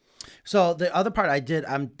sense. So the other part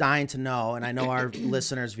I'm dying to know, and I know our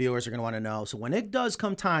listeners, viewers are going to want to know. So when it does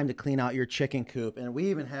come time to clean out your chicken coop, and we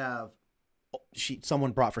even have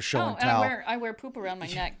someone brought for show and tell. I wear poop around my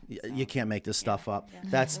neck. You can't make this stuff up. Yeah.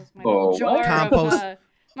 That's my little jar compost.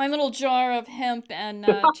 My little jar of hemp and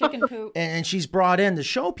chicken poop. And she's brought in to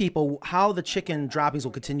show people how the chicken droppings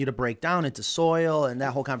will continue to break down into soil and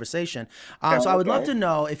that whole conversation. So I would love to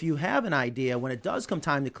know if you have an idea when it does come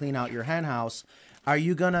time to clean out your hen house. Are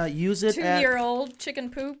you going to use it 2-year-old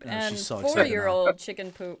chicken poop and so 4-year-old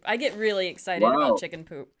chicken poop. I get really excited about chicken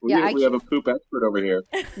poop. We have a poop expert over here.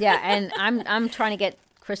 Yeah, and I'm trying to get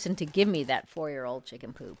Kristen to give me that 4-year-old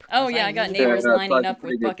chicken poop. Oh yeah, I got neighbors lining up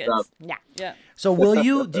with buckets. Yeah. So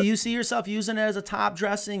do you see yourself using it as a top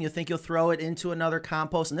dressing? You think you'll throw it into another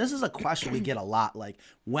compost? And this is a question we get a lot. Like,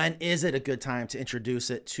 when is it a good time to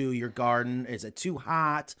introduce it to your garden? Is it too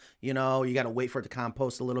hot? You got to wait for it to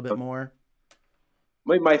compost a little bit more.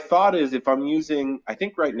 My thought is, if I'm using, I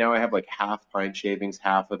think right now I have like half pine shavings,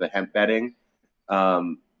 half of the hemp bedding.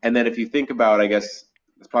 And then if you think about, I guess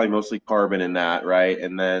it's probably mostly carbon in that, right?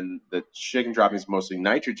 And then the chicken droppings mostly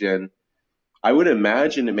nitrogen. I would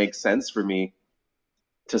imagine it makes sense for me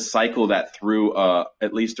to cycle that through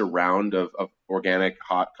at least a round of organic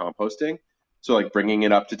hot composting. So like bringing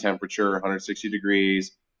it up to temperature, 160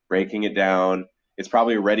 degrees, breaking it down. It's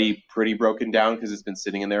probably already pretty broken down because it's been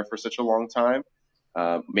sitting in there for such a long time.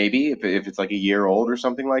 Maybe if it's like a year old or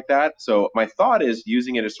something like that. So my thought is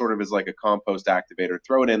using it as sort of as like a compost activator,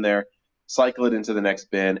 throw it in there, cycle it into the next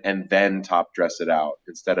bin, and then top dress it out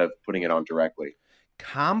instead of putting it on directly.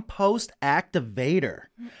 Compost activator.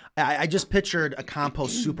 I just pictured a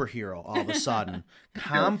compost superhero all of a sudden.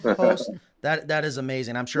 Compost. That is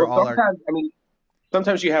amazing. I'm sure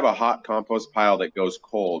sometimes you have a hot compost pile that goes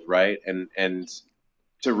cold, right? And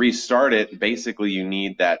to restart it, basically you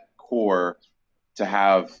need that core to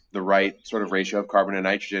have the right sort of ratio of carbon and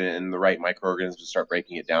nitrogen and the right microorganisms to start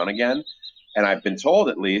breaking it down again. And I've been told,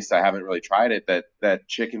 at least, I haven't really tried it, that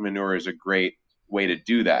chicken manure is a great way to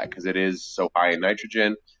do that because it is so high in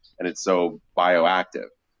nitrogen and it's so bioactive.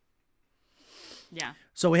 Yeah.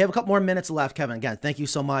 So we have a couple more minutes left, Kevin. Again, thank you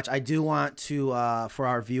so much. I do want to, for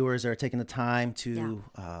our viewers that are taking the time to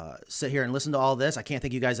sit here and listen to all this, I can't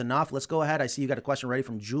thank you guys enough. Let's go ahead. I see you got a question ready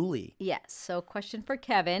from Julie. Yes. So question for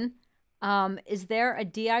Kevin. Is there a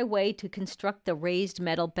DIY way to construct the raised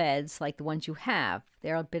metal beds like the ones you have?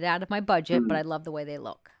 They're a bit out of my budget, but I love the way they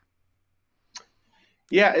look.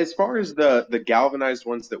 Yeah, as far as the galvanized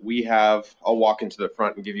ones that we have, I'll walk into the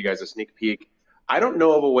front and give you guys a sneak peek. I don't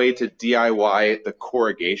know of a way to DIY the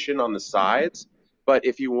corrugation on the sides, but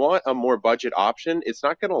if you want a more budget option, it's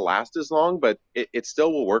not going to last as long, but it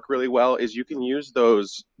still will work really well, is you can use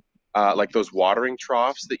those like those watering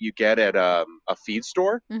troughs that you get at a feed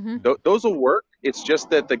store. Mm-hmm. Those will work. It's just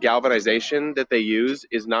that the galvanization that they use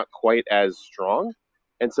is not quite as strong.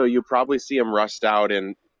 And so you probably see them rust out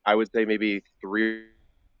in, I would say, maybe 3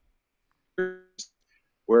 years,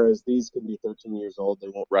 whereas these can be 13 years old. They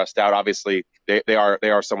won't rust out. Obviously, they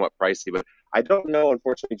are somewhat pricey, but I don't know,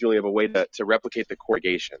 unfortunately, Julie, of a way to replicate the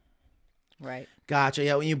corrugation. Right. Gotcha.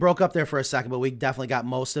 Yeah, when you broke up there for a second, but we definitely got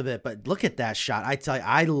most of it. But look at that shot. I tell you,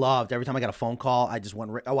 I loved every time I got a phone call. I just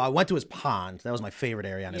went. I went to his pond. That was my favorite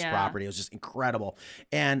area on his property. It was just incredible,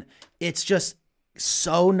 and it's just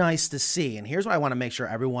so nice to see. And here's what I want to make sure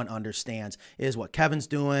everyone understands is what Kevin's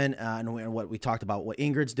doing and what we talked about, what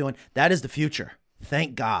Ingrid's doing. That is the future.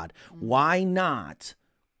 Thank God. Why not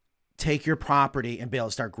take your property and be able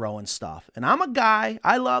to start growing stuff? And I'm a guy,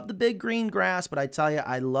 I love the big green grass, but I tell you,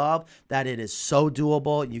 I love that it is so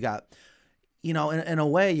doable. You got, in a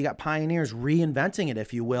way, you got pioneers reinventing it,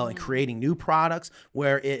 if you will, and creating new products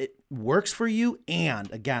where it works for you.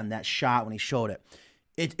 And again, that shot when he showed it,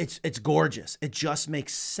 it's gorgeous. It just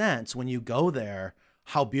makes sense when you go there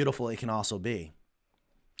how beautiful it can also be.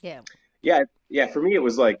 Yeah. Yeah. For me, it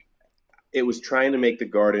was like, it was trying to make the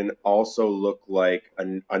garden also look like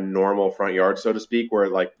a normal front yard, so to speak, where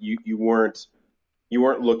like you weren't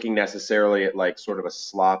looking necessarily at like sort of a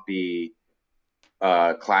sloppy,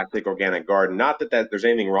 classic organic garden. Not that there's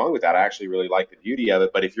anything wrong with that. I actually really like the beauty of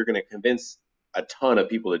it. But if you're going to convince a ton of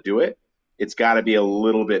people to do it, it's got to be a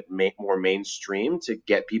little bit more mainstream to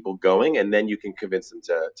get people going, and then you can convince them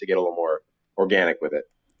to get a little more organic with it.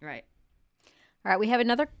 Right. All right. We have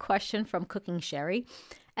another question from Cooking Sherry.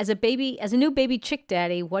 As a new baby chick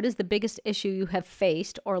daddy, what is the biggest issue you have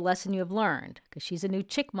faced or lesson you have learned? Because she's a new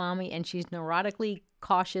chick mommy and she's neurotically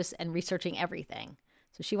cautious and researching everything.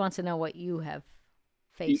 So she wants to know what you have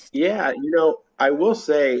faced. Yeah, I will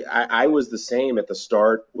say I was the same at the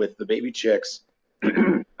start with the baby chicks.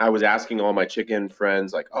 I was asking all my chicken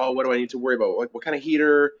friends, like, oh, what do I need to worry about? What kind of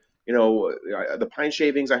heater? The pine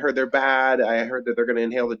shavings, I heard they're bad. I heard that they're going to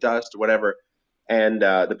inhale the dust or whatever. And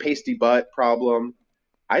the pasty butt problem.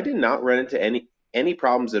 I did not run into any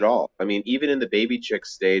problems at all. I mean, even in the baby chick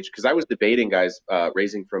stage, because I was debating guys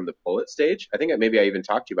raising from the pullet stage. I think maybe I even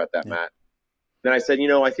talked to you about that, Matt. Then I said,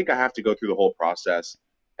 I think I have to go through the whole process.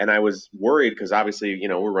 And I was worried because obviously,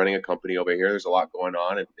 we're running a company over here. There's a lot going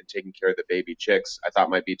on, and taking care of the baby chicks I thought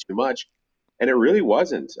might be too much. And it really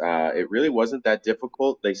wasn't. It really wasn't that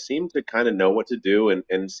difficult. They seemed to kind of know what to do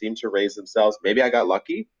and seem to raise themselves. Maybe I got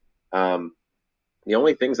lucky. The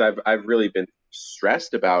only things I've really been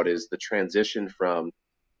stressed about is the transition from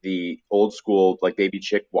the old school like baby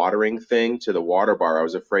chick watering thing to the water bar. I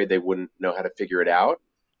was afraid they wouldn't know how to figure it out.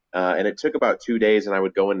 And it took about 2 days, and I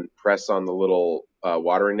would go and press on the little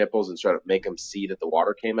watering nipples and try to make them see that the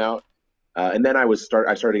water came out. And then I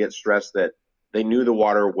started to get stressed that they knew the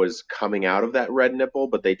water was coming out of that red nipple,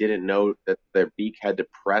 but they didn't know that their beak had to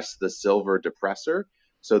press the silver depressor.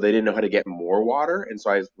 So they didn't know how to get more water. And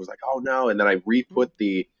so I was like, oh no. And then I re-put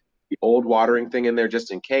the old watering thing in there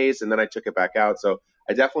just in case. And then I took it back out. So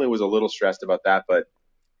I definitely was a little stressed about that. But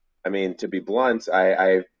I mean, to be blunt,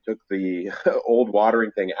 I took the old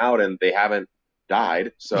watering thing out and they haven't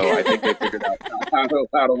died. So I think they figured out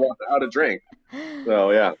how to drink.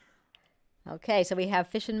 So yeah. Okay, so we have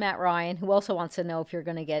Fish and Matt Ryan, who also wants to know if you're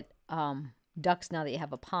going to get ducks now that you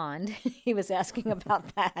have a pond. He was asking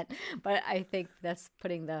about that, but I think that's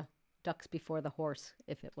putting the ducks before the horse,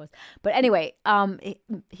 if it was. But anyway,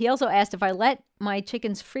 he also asked, if I let my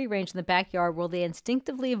chickens free range in the backyard, will they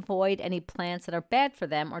instinctively avoid any plants that are bad for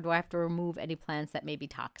them, or do I have to remove any plants that may be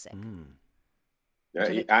toxic?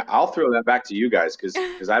 I'll throw that back to you guys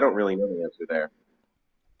because I don't really know the answer there.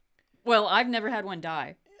 Well, I've never had one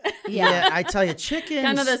die. Yeah, I tell you, chickens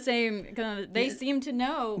kind of the same. They seem to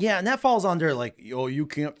know. Yeah, and that falls under like, you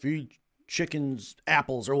can't feed chickens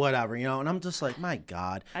apples or whatever, And I'm just like, my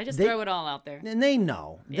God. I just throw it all out there, and they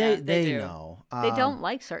know. Yeah, they do. know. They don't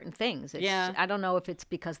like certain things. I don't know if it's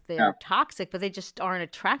because they're toxic, but they just aren't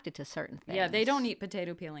attracted to certain things. Yeah, they don't eat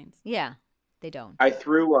potato peelings. Yeah, they don't. I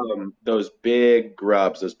threw those big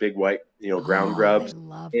grubs, those big white, ground grubs I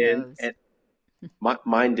love in, those. and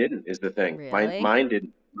mine didn't. Is the thing. Really? Mine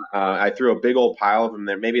didn't. I threw a big old pile of them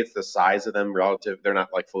there. Maybe it's the size of them relative. They're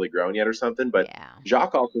not like fully grown yet or something. But Yeah.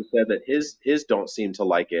 Jacques also said that his don't seem to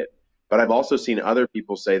like it. But I've also seen other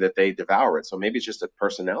people say that they devour it. So maybe it's just a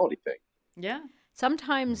personality thing. Yeah.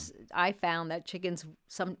 Sometimes I found that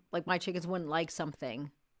my chickens wouldn't like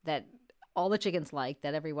something that all the chickens liked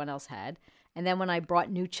that everyone else had. And then when I brought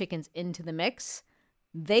new chickens into the mix,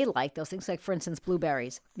 they liked those things. Like, for instance,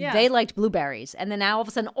 blueberries. Yeah. They liked blueberries. And then now all of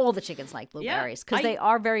a sudden, all the chickens like blueberries because they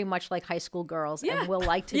are very much like high school girls and will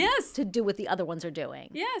like to do what the other ones are doing.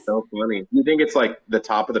 Yes. So funny. You think it's like the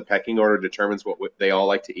top of the pecking order determines what they all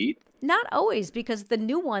like to eat? Not always, because the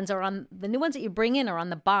new ones that you bring in are on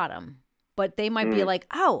the bottom. But they might be like,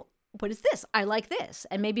 oh, what is this? I like this.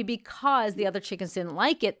 And maybe because the other chickens didn't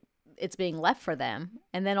like it, it's being left for them.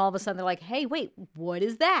 And then all of a sudden they're like, hey, wait, what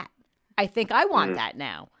is that? I think I want that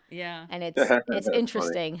now. Yeah. And it's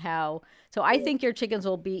interesting how. So I think your chickens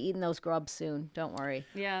will be eating those grubs soon. Don't worry.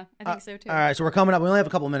 Yeah, I think so too. All right, so we're coming up. We only have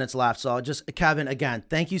a couple minutes left. So just, Kevin, again,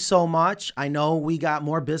 thank you so much. I know we got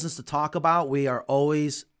more business to talk about. We are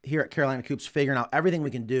always here at Carolina Coops figuring out everything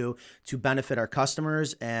we can do to benefit our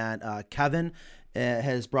customers. And Kevin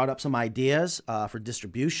has brought up some ideas for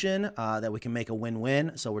distribution that we can make a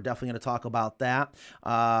win-win. So we're definitely going to talk about that.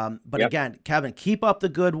 But again, Kevin, keep up the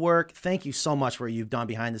good work. Thank you so much for what you've done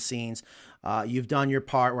behind the scenes. You've done your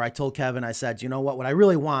part where I told Kevin, I said, you know what I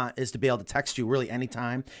really want is to be able to text you really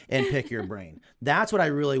anytime and pick your brain. That's what I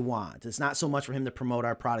really want. It's not so much for him to promote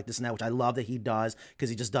our product, this and that, which I love that he does because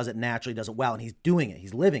he just does it naturally, does it well, and he's doing it.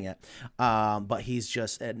 He's living it. But he's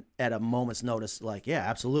just at a moment's notice, like, yeah,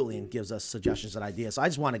 absolutely, and gives us suggestions and ideas. So I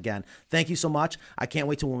just want, again, thank you so much. I can't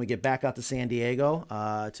wait till when we get back out to San Diego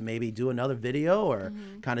to maybe do another video or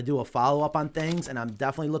kind of do a follow-up on things. And I'm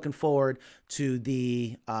definitely looking forward to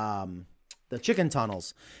the chicken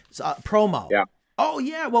tunnels promo. Yeah. Oh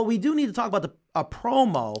yeah. Well, we do need to talk about a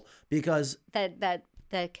promo because that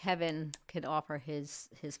Kevin could offer his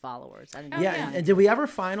followers. I don't know. Yeah. And did we ever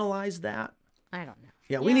finalize that? I don't know.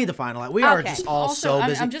 Yeah, we need to finalize. We are just all so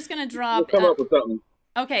busy. I'm just gonna drop. We'll come up with something.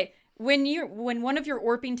 Okay. when one of your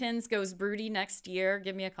Orpingtons goes broody next year,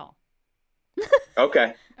 give me a call.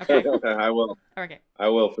 Okay. Okay. I will. Okay. I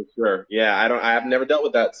will for sure. Yeah, I have never dealt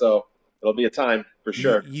with that, so it'll be a time for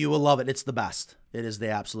sure. You will love it. It's the best. It is the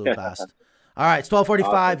absolute best. All right, it's 12:45.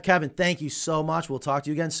 Awesome. Kevin, thank you so much. We'll talk to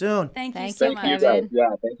you again soon. Thank you Thank so you, much. Thank you Kevin. guys.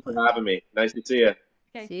 Yeah, thanks for having me. Nice to see you.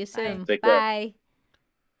 Okay, See you bye. soon. Take care. Bye.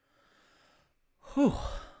 Whew.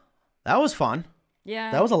 That was fun.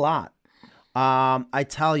 Yeah. That was a lot. I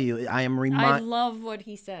tell you, I am I reminded. love what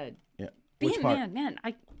he said. Yeah. Which part? Man,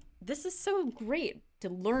 this is so great to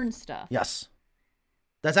learn stuff. Yes.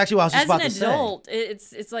 That's actually what I was just As about an to say. adult,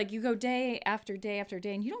 it's like you go day after day after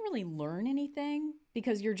day, and you don't really learn anything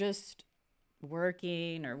because you're just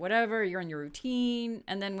working or whatever. You're in your routine,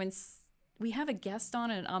 and then when we have a guest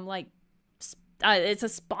on, and I'm like, it's a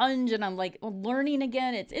sponge, and I'm like learning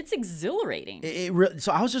again. It's exhilarating.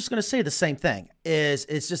 So I was just gonna say the same thing. It's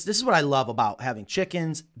just this is what I love about having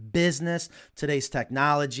chickens, business, today's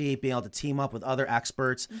technology, being able to team up with other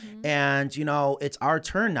experts, and it's our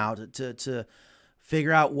turn now to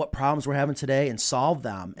figure out what problems we're having today and solve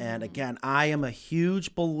them. And again, I am a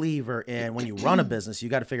huge believer in when you run a business, you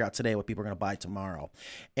got to figure out today what people are going to buy tomorrow.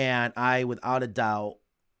 And I, without a doubt,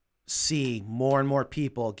 see more and more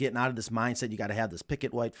people getting out of this mindset. You got to have this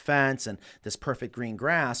picket white fence and this perfect green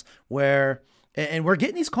grass and we're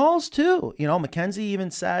getting these calls too. Mackenzie even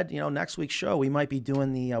said, next week's show, we might be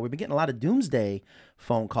doing we've been getting a lot of doomsday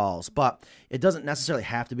phone calls, but it doesn't necessarily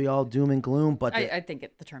have to be all doom and gloom. But I think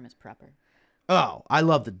the term is prepper. Oh, I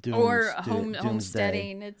love the doom Or doomsday.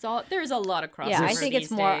 homesteading. It's all there's a lot of crossover. Yeah, I think it's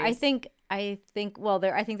these more. days. I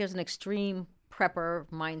think there's an extreme prepper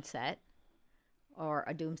mindset, or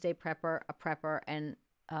a doomsday prepper, a prepper, and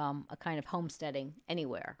a kind of homesteading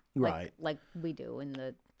anywhere, Right. like we do in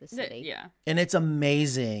the city. Yeah. And it's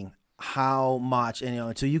amazing how much, and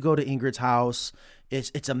until you go to Ingrid's house,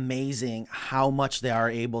 it's amazing how much they are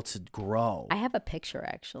able to grow. I have a picture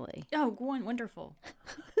actually. Oh, wonderful.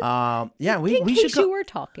 Yeah, we In should case go. you were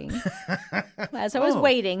talking, as I was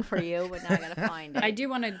waiting for you, but now I gotta find it. I do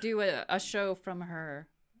want to do a show from her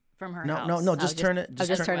house. No, just turn it.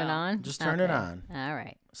 Just turn it well, on. Just turn it Okay. on. All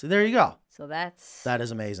right. So there you go. So that's That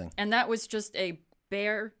is amazing. And that was just a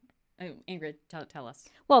bare. Oh, Ingrid, tell us.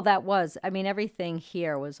 well. That was. I mean, everything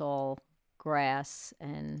here was all grass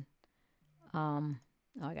and. Oh,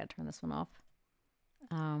 I gotta turn this one off.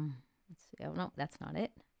 Let's see. Oh no, that's not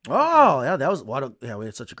it. Oh, yeah, that was we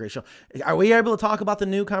had such a great show. Are we able to talk about the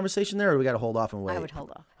new conversation there, or do we got to hold off and wait? I would hold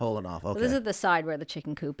off. Hold it off. Okay. So this is the side where the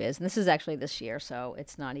chicken coop is, and this is actually this year, so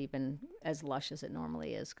it's not even as lush as it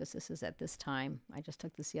normally is because this is at this time. I just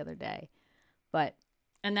took this the other day, but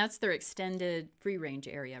And that's their extended free range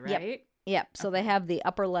area, Yep. right? yep. So they have the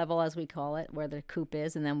upper level, as we call it, where the coop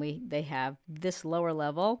is, and then they have this lower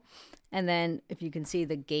level, and then if you can see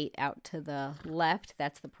the gate out to the left,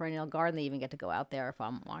 that's the perennial garden. They even get to go out there if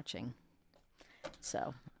I'm watching.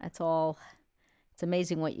 So that's all. It's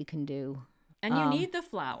amazing what you can do. And you need the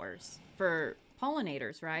flowers for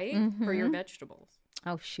pollinators, right? For your vegetables.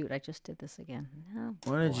 Oh shoot! I just did this again. Oh,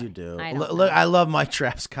 What did boy. you do? I don't Look, know. I love Mike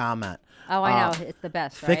Trapp's comment. Oh, I know. It's the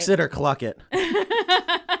best, right? Fix it or cluck it.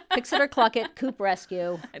 Fix it or cluck it. Coop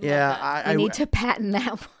rescue. Yeah, I need to patent that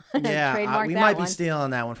one. Yeah, Trademark we that might one. be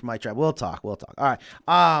stealing that one from Mike Trapp. We'll talk. All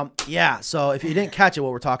right. Yeah. So if you didn't catch it,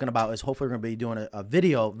 what we're talking about is hopefully we're going to be doing a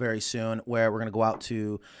video very soon where we're going to go out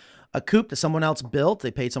to a coop that someone else built.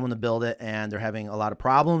 They paid someone to build it, and they're having a lot of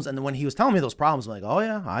problems. And then when he was telling me those problems, I'm like, oh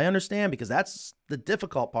yeah, I understand, because that's the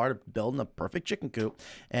difficult part of building a perfect chicken coop.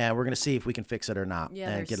 And we're going to see if we can fix it or not. Yeah,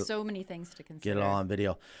 and there's so many things to consider. get it all on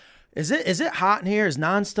video. Is it hot in here? Is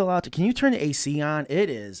Non still out? Can you turn the AC on? It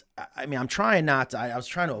is. I mean, I'm trying not to. I was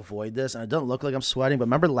trying to avoid this, and it doesn't look like I'm sweating. But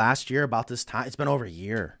remember last year about this time? It's been over a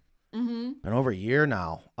year. Been over a year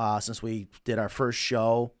now since we did our first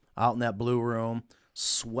show out in that blue room,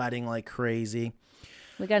 sweating like crazy.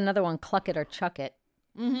 We got another one. Cluck it or chuck it.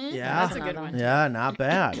 Yeah, That's a good one. yeah, not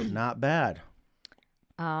bad, not bad.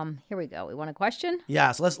 Here we go. We want a question?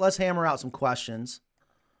 Yeah, so let's hammer out some questions.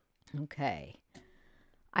 Okay.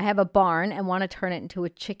 I have a barn and want to turn it into a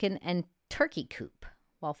chicken and turkey coop.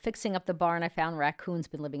 While fixing up the barn, I found raccoons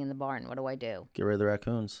been living in the barn. What do I do? Get rid of the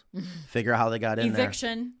raccoons. Figure out how they got in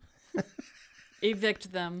Eviction.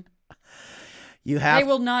 Evict them. there. You have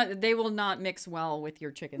They will not mix well with your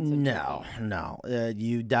chickens. And No, turkey. no.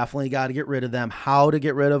 You definitely got to get rid of them. How to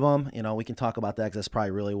get rid of them? We can talk about that because that's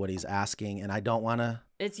probably really what he's asking. And I don't want to.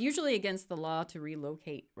 It's usually against the law to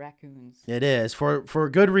relocate raccoons. It is for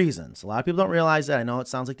good reasons. A lot of people don't realize that. I know it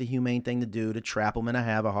sounds like the humane thing to do to trap them in a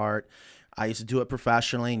have a heart, I used to do it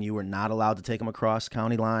professionally, and you were not allowed to take them across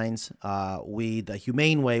county lines. The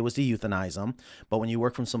humane way was to euthanize them, but when you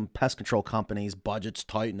work from some pest control companies, budget's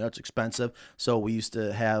tight and that's expensive. So we used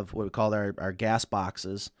to have what we call our gas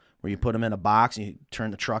boxes, where you put them in a box and you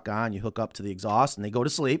turn the truck on, you hook up to the exhaust, and they go to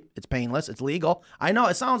sleep. It's painless. It's legal. I know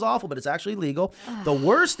it sounds awful, but it's actually legal. The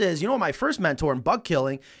worst is, my first mentor in bug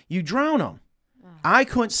killing, you drown them. I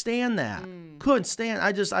couldn't stand that. Couldn't stand.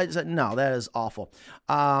 I said, no, that is awful.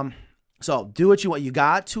 So do what you want. You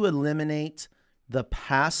got to eliminate the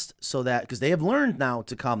pest so that, because they have learned now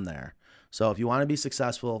to come there. So if you want to be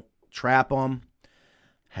successful, trap them.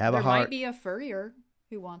 There might be a furrier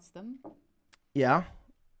who wants them. Yeah.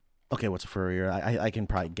 Okay, what's a furrier? I can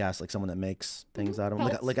probably guess, like someone that makes things out of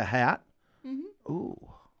them, like a hat. Mm-hmm. Ooh,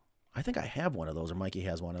 I think I have one of those, or Mikey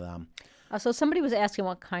has one of them. So somebody was asking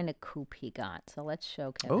what kind of coop he got. So let's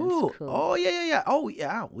show Kevin's coop. Oh, yeah. Oh,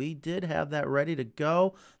 yeah, we did have that ready to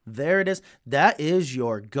go. There it is. That is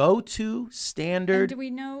your go-to standard. And do we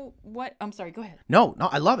know what? I'm sorry, go ahead. No,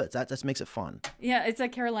 I love it. That just makes it fun. Yeah, it's a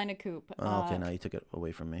Carolina coop. Okay, now you took it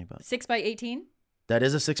away from me. But 6x18. That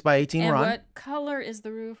is a 6x18 and run. And what color is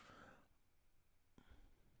the roof?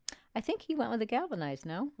 I think he went with a galvanized,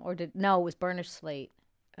 no? It was burnished slate.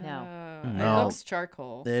 No. It looks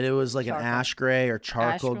charcoal. It was like Charcoal. an ash gray or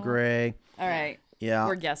charcoal Ash gray. All right. Yeah.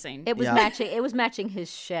 We're guessing. It was matching. It was matching his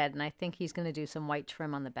shed, and I think he's going to do some white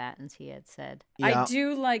trim on the battens. He had said. Yeah. I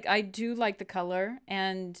do like the color,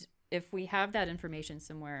 and if we have that information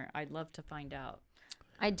somewhere, I'd love to find out.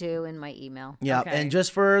 I do in my email. Yeah, Okay. and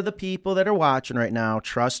just for the people that are watching right now,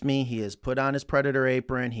 trust me, he has put on his Predator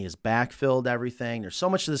apron. He has backfilled everything. There's so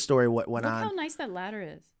much to the story what went Look on. how nice that ladder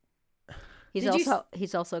is.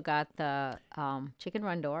 He's also got the chicken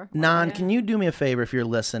run door. Nan, yeah. can you do me a favor if you're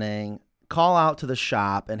listening? Call out to the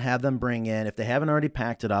shop and have them bring in, if they haven't already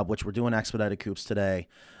packed it up, which we're doing expedited coops today,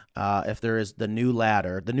 if there is the new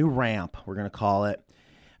ladder, the new ramp, we're going to call it.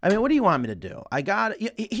 I mean, what do you want me to do?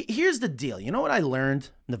 Here's the deal. You know what I learned?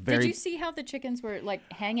 Did you see how the chickens were like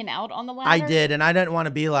hanging out on the ladder? I did, and I didn't want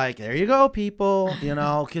to be like, there you go, people,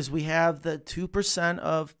 because we have the 2%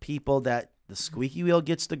 of people that the squeaky wheel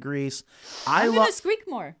gets the grease. I'm going to squeak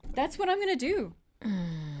more. That's what I'm going to do.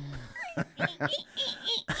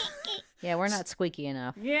 Yeah, we're not squeaky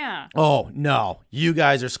enough. Yeah. Oh, no. You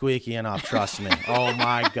guys are squeaky enough, trust me. Oh,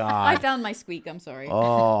 my God. I found my squeak. I'm sorry.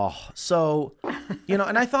 Oh, so,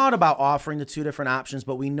 and I thought about offering the two different options,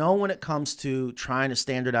 but we know when it comes to trying to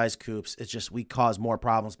standardize coops, it's just we cause more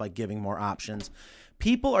problems by giving more options.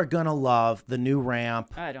 People are going to love the new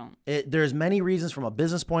ramp. I don't. There's many reasons from a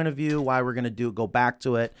business point of view why we're going to go back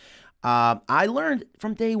to it. I learned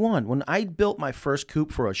from day one, when I built my first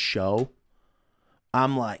coop for a show,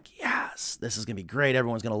 I'm like, yes, this is going to be great.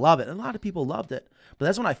 Everyone's going to love it. And a lot of people loved it. But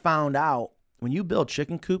that's when I found out, when you build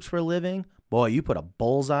chicken coops for a living, boy, you put a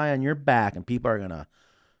bullseye on your back and people are going to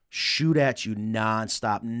shoot at you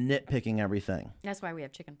nonstop, nitpicking everything. That's why we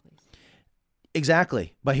have chicken, please.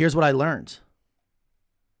 Exactly. But here's what I learned,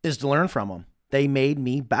 is to learn from them. They made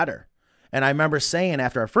me better. And I remember saying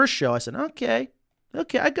after our first show, I said, okay,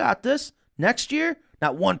 I got this. Next year,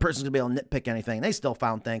 not one person's going to be able to nitpick anything. They still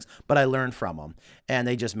found things, but I learned from them, and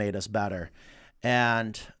they just made us better.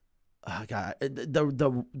 And, God,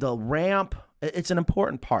 the ramp, it's an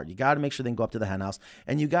important part. You got to make sure they can go up to the hen house.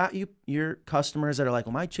 And you got your customers that are like,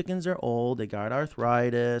 well, my chickens are old. They got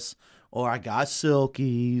arthritis, or I got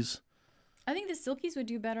silkies. I think the silkies would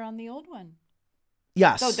do better on the old one.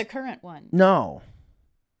 Yes. Oh, the current one. No.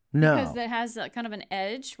 Because it has kind of an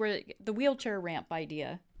edge where the wheelchair ramp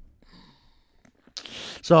idea.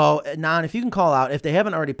 So, Nan, if you can call out, if they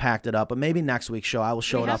haven't already packed it up, but maybe next week's show, I will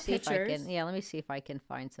show it up. Pictures. Let me see if I can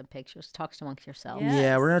find some pictures. Talk amongst yourselves. Yes.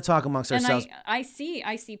 Yeah, we're going to talk amongst ourselves. And I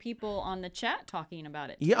see people on the chat talking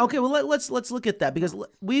about it. Yeah, okay, well, let's look at that, because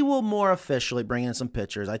we will more officially bring in some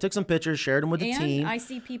pictures. I took some pictures, shared them with the team. I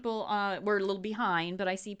see people, we're a little behind, but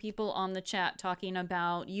I see people on the chat talking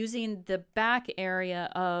about using the back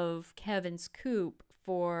area of Kevin's coop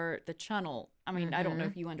for the chunnel. I mean, I don't know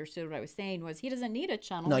if you understood what I was saying. He doesn't need a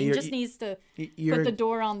chunnel. No, he just needs to put the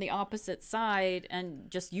door on the opposite side and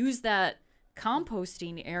just use that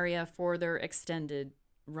composting area for their extended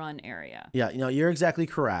run area. Yeah, you're exactly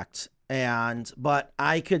correct. But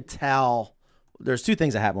I could tell there's two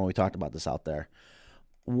things that happened when we talked about this out there.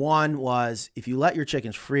 One was, if you let your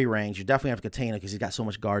chickens free range, you definitely have to contain it because he's got so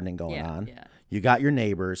much gardening going on. Yeah. You got your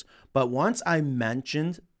neighbors. But once I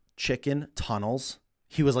mentioned chicken tunnels,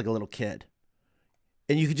 he was like a little kid.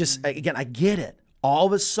 And you could just, again, I get it. all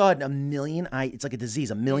of a sudden it's like a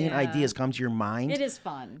disease. A million Yeah. ideas come to your mind. It is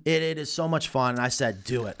fun. It is so much fun. And I said,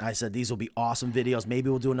 do it. I said, these will be awesome videos. Maybe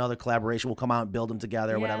we'll do another collaboration. We'll come out and build them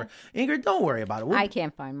together or Yeah. whatever. Ingrid, don't worry about it. I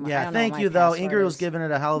can't find my. I Yeah, don't know thank what you, my though. password Ingrid was is. giving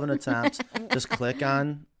it a hell of an attempt. Just click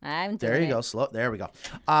on. I'm There doing you it. go. Slow. There we go.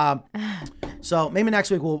 So maybe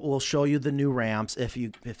next week we'll show you the new ramps. If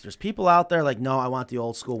there's people out there like, no, I want the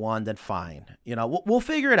old school one, then fine. You know, we'll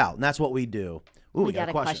figure it out, and that's what we do. Ooh, we got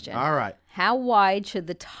a question. All right. How wide should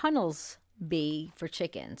the tunnels be for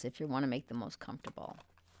chickens if you want to make them most comfortable?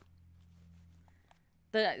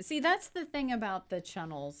 See, that's the thing about the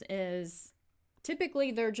channels is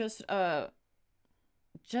typically they're just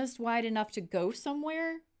wide enough to go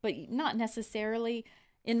somewhere, but not necessarily.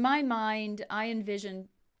 In my mind, I envision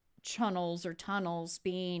channels or tunnels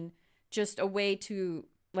being just a way to,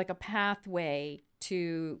 like a pathway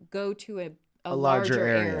to go to a larger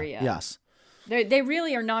area. Yes. They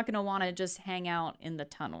really are not going to want to just hang out in the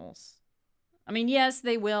tunnels. I mean, yes,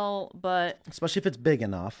 they will, but Especially if it's big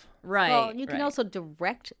enough. right. Well, you can right. also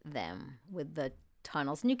direct them with the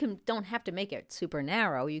tunnels, and you don't have to make it super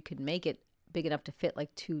narrow. You could make it big enough to fit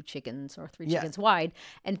like 2 chickens or 3 Yeah. chickens wide,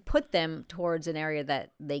 and put them towards an area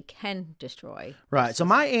that they can destroy. Right. So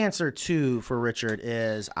my answer too for Richard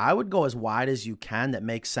is I would go as wide as you can that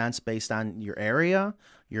makes sense based on your area,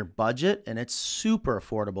 your budget, and it's super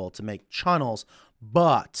affordable to make channels.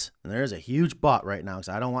 But, and there's a huge but right now, because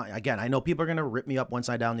I don't want, again, I know people are going to rip me up one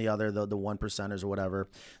side down the other, the 1%ers or whatever,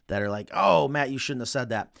 that are like, oh, Matt, you shouldn't have said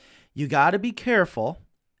that. You got to be careful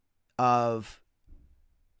of,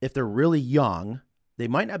 if they're really young, they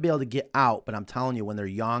might not be able to get out, but I'm telling you, when they're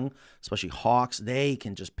young, especially hawks, they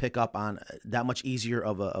can just pick up on that much easier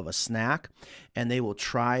of a snack, and they will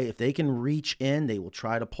try, if they can reach in, they will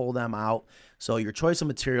try to pull them out. So your choice of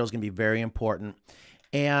material is going to be very important.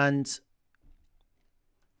 And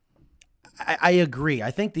I agree. I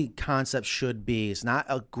think the concept should be, it's not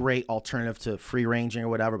a great alternative to free ranging or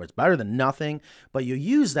whatever, but it's better than nothing. But you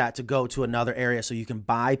use that to go to another area so you can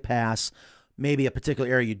bypass maybe a particular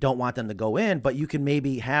area you don't want them to go in, but you can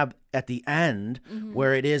maybe have at the end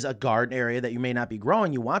where it is a garden area that you may not be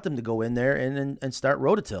growing, you want them to go in there and start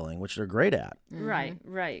rototilling, which they're great at. Right,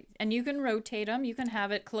 right. And you can rotate them. You can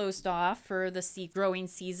have it closed off for the growing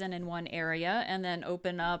season in one area and then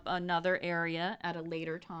open up another area at a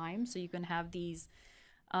later time. So you can have these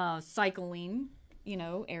cycling,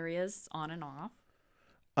 areas on and off.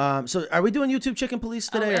 So are we doing YouTube Chicken Police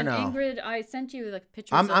today or and no? Ingrid, I sent you the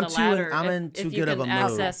pictures I'm of the too in- ladder. I'm if- in too if you good of can a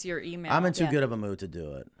mood. access your email. I'm in too Yeah. good of a mood to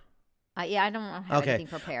do it. Yeah, I don't have anything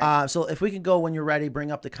prepared. So if we can go when you're ready,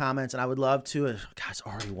 bring up the comments, and I would love to. God, it's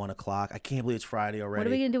already 1:00. I can't believe it's Friday already. What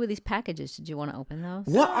are we going to do with these packages? Did you want to open those?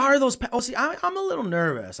 What are those? See, I'm a little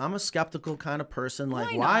nervous. I'm a skeptical kind of person.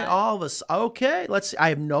 Like, why not? all of us? Okay, let's see. I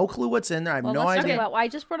have no clue what's in there. I have Well, no let's talk idea. about. I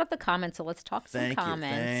just brought up the comments, so let's talk some Thank you.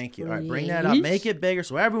 comments. Thank you. All right, bring that up. Make it bigger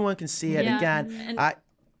so everyone can see it. Yeah, Again, and I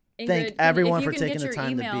Ingrid, thank everyone if you for can taking get the your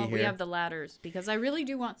time to email, be here. We have the ladders because I really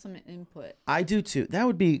do want some input. I do too. That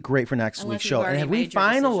would be great for next Unless week's you've show. And already have we made your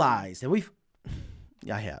decision. finalized? Have we?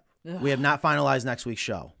 Yeah, I have. We have not finalized next week's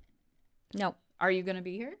show. No. Are you going to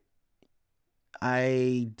be here?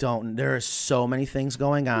 I don't. There are so many things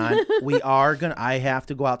going on. I have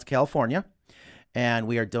to go out to California, and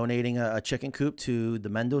we are donating a chicken coop to the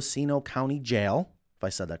Mendocino County Jail, if I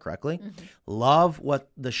said that correctly. Love what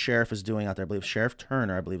the sheriff is doing out there. I believe Sheriff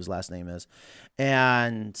Turner, I believe his last name is.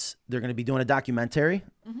 And they're going to be doing a documentary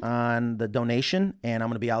on the donation, and I'm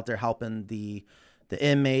going to be out there helping the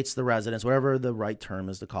inmates, the residents, whatever the right term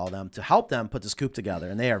is to call them, to help them put this coop together.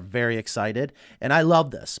 And they are very excited. And I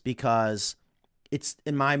love this because it's,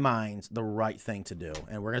 in my mind, the right thing to do.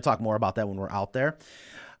 And we're going to talk more about that when we're out there.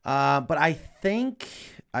 But I think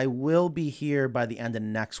I will be here by the end of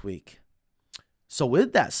next week. So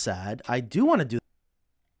with that said, I do want to do.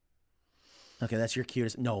 Okay, that's your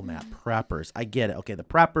cutest. No, Matt, preppers. I get it. Okay, the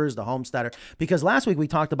preppers, the homesteader. Because last week we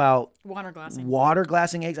talked about Water glassing. water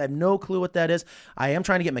glassing eggs. I have no clue what that is. I am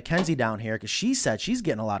trying to get Mackenzie down here because she said she's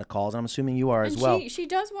getting a lot of calls. I'm assuming you are as And well. she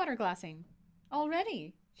does water glassing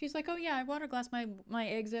already. She's like, oh yeah, I water glass my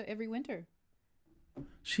eggs every winter.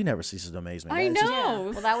 She never ceases to amaze me. I That is just-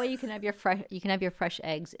 know. Well, that way you can have your fresh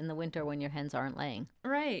eggs in the winter when your hens aren't laying.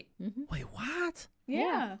 Right. Wait, what?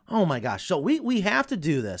 Yeah. Oh my gosh. So we have to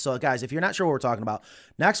do this. So guys, if you're not sure what we're talking about,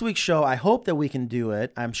 next week's show, I hope that we can do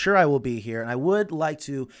it. I'm sure I will be here, and I would like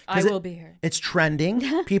to. I will be here. It's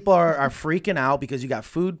trending. People are freaking out because you got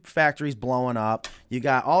food factories blowing up. You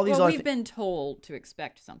got all these Well, other we've been told to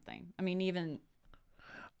expect something. I mean, even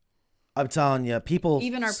I'm telling you, people.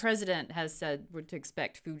 our president has said we're to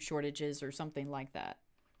expect food shortages or something like that.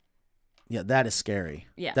 Yeah, that is scary.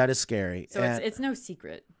 Yeah. That is scary. So And- it's no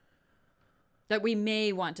secret that we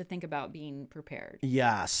may want to think about being prepared.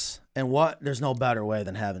 yes. And there's no better way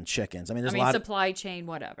than having chickens. I mean, there's I a mean, lot supply chain,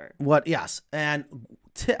 whatever. yes. And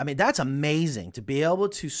I mean, that's amazing to be able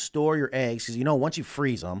to store your eggs because, once you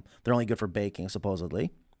freeze them, they're only good for baking,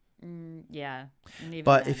 supposedly. Yeah. And even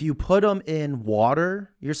But then. if you put them in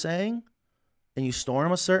water, you're saying, and you store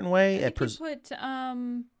them a certain way, I think you put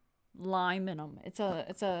lime in them. It's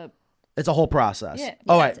a it's a whole process. Yeah.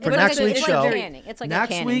 All Yeah, right, it's for like next a- week's it's like show, a canning. It's like a next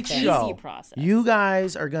canning week's thing. show, Easy process. you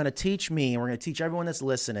guys are going to teach me, and we're going to teach everyone that's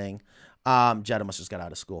listening. Jetta must just got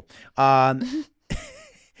out of school.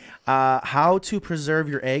 How to preserve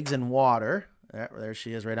your eggs in water. There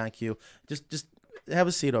she is, right on cue. Just have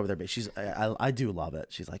a seat over there, babe. I do love it.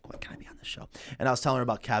 She's like, "What, can I be on the show?" And I was telling her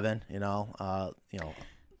about Kevin.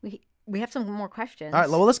 We have some more questions. All right,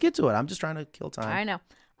 well, let's get to it. I'm just trying to kill time. I know.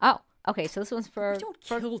 Oh, okay. So this one's for. we don't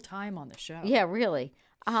kill time on the show. Yeah, really.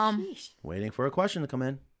 Waiting for a question to come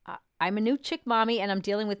in. I'm a new chick mommy and I'm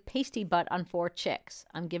dealing with pasty butt on 4 chicks.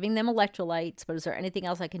 I'm giving them electrolytes, but is there anything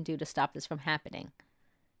else I can do to stop this from happening?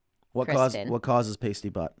 What Kristen. causes pasty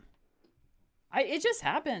butt? It just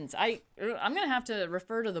happens. I'm gonna have to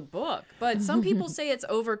refer to the book, but some people say it's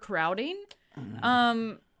overcrowding.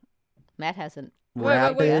 Matt hasn't.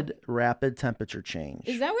 Wait. Rapid temperature change.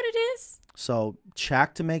 Is that what it is? So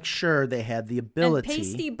check to make sure they had the And ability.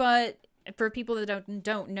 pasty butt, for people that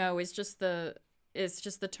don't know, is just the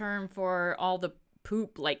term for all the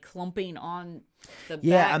poop like clumping on the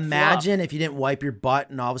Yeah, back imagine fluff, if you didn't wipe your butt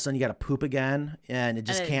and all of a sudden you got to poop again and it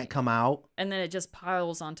just And can't come out. and then it just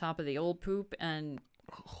piles on top of the old poop. And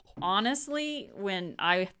honestly, when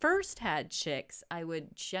I first had chicks, I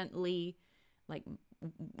would gently like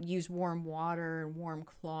use warm water and warm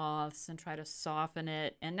cloths and try to soften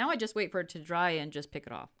it. And now I just wait for it to dry and just pick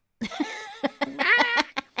it off.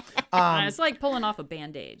 It's like pulling off a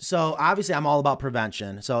Band-Aid. So obviously I'm all about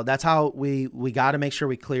prevention. So that's how we got to make sure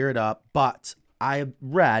we clear it up. But I've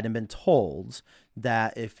read and been told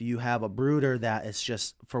that if you have a brooder that is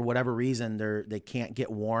just for whatever reason they can't get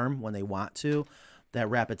warm when they want to, that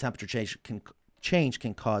rapid temperature change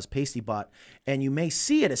can cause pasty butt. And you may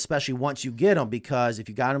see it, especially once you get them, because if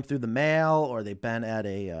you got them through the mail or they've been at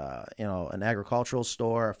a an agricultural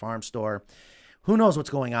store, a farm store, who knows what's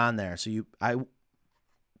going on there. So I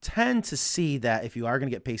tend to see that if you are going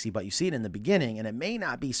to get pasty butt, you see it in the beginning, and it may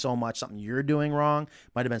not be so much something you're doing wrong.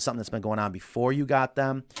 Might have been something that's been going on before you got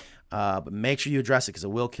them. But make sure you address it because it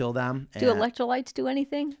will kill them. Do And electrolytes do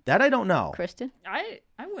anything, that I don't know. Kristen? I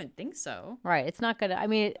wouldn't think so. Right. It's not gonna. I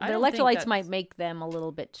mean, I the don't think electrolytes that's- might make them a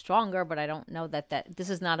little bit stronger, but I don't know that this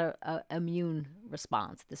is not a immune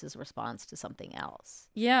response. This is a response to something else.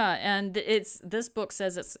 Yeah, and this book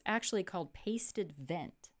says it's actually called pasted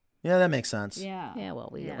vent. Yeah, that makes sense. Yeah. Yeah. Well,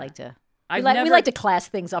 we Yeah. like to. I've we never- like to class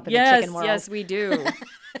things up in the chicken world. Yes, we do.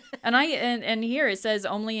 and here it says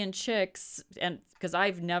only in chicks, and because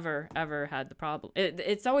I've never ever had the problem.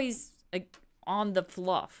 It's always on the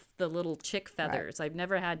fluff, the little chick feathers. I've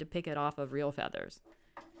never had to pick it off of real feathers.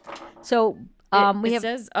 So It have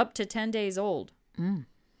says up to 10 days old.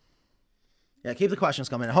 Yeah, keep the questions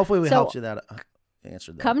coming. Hopefully we So- helped you that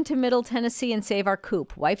answered that. come to Middle Tennessee and save our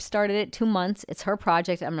coop. Wife started it 2 months. It's her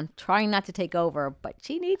project. I'm trying not to take over, but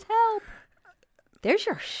she needs help. There's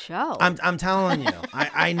your show. I'm telling you,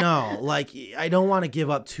 I know. Like, I don't want to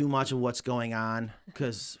give up too much of what's going on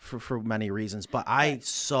because for many reasons, but I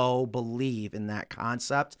so believe in that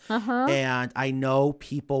concept. And I know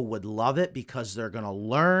people would love it because they're going to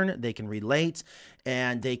learn, they can relate,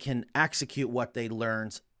 and they can execute what they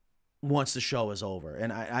learned once the show is over.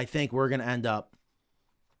 And I think we're going to end up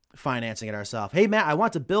financing it ourselves. Hey, Matt, I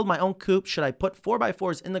want to build my own coop. Should I put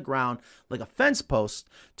 4x4s in the ground like a fence post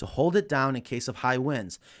to hold it down in case of high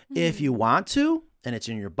winds? If you want to, and it's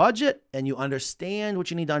in your budget, and you understand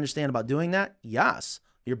what you need to understand about doing that, yes,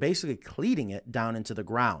 you're basically cleating it down into the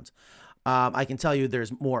ground. I can tell you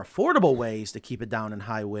there's more affordable ways to keep it down in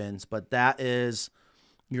high winds, but that is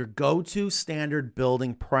your go-to standard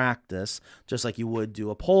building practice, just like you would do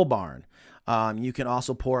a pole barn. You can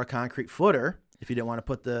also pour a concrete footer if you didn't want to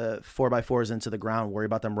put the 4x4s into the ground, worry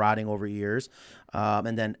about them rotting over years,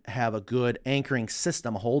 and then have a good anchoring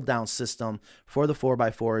system, a hold down system for the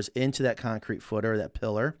 4x4s into that concrete footer, that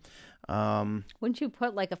pillar. Wouldn't you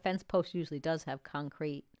put like a fence post usually does have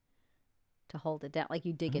concrete to hold it down? Like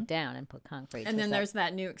you dig it down and put concrete. And to then set- there's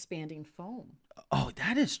that new expanding foam. Oh,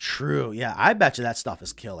 that is true. Yeah, I bet you that stuff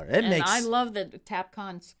is killer. It And makes. I love the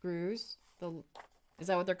Tapcon screws. Is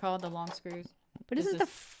that what they're called? The long screws? But Is isn't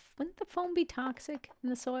this- wouldn't the foam be toxic in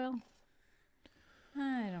the soil?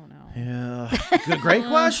 I don't know. Yeah. Great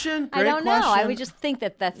question. Great I don't know. I question. would just think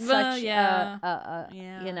that that's Well, such yeah. a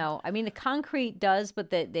you know, I mean the concrete does, but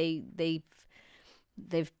they've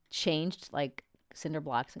changed like cinder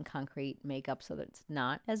blocks and concrete makeup so that it's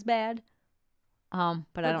not as bad.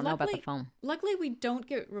 But I don't know about the foam. Luckily, we don't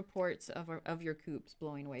get reports of your coops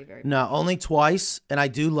blowing away very much. No, only twice. And I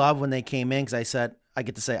do love when they came in because I said, I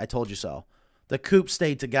get to say, I told you so. The coop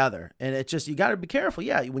stayed together. And it just, you got to be careful.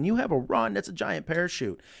 Yeah, when you have a run, that's a giant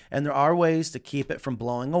parachute. And there are ways to keep it from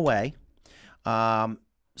blowing away.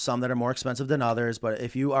 Some that are more expensive than others. But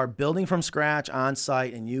if you are building from scratch on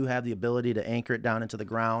site and you have the ability to anchor it down into the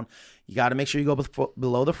ground, you got to make sure you go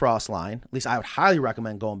below the frost line. At least I would highly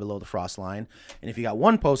recommend going below the frost line. And if you got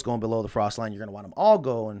one post going below the frost line, you're going to want them all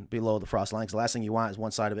going below the frost line because the last thing you want is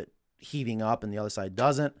one side of it heaving up and the other side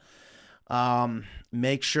doesn't.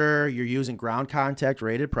 Make sure you're using ground contact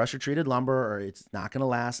rated pressure treated lumber or it's not going to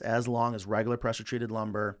last as long as regular pressure treated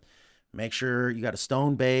lumber. Make sure you got a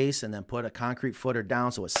stone base and then put a concrete footer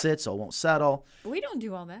down so it sits so it won't settle. We don't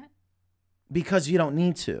do all that. Because you don't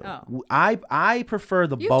need to. Oh. I prefer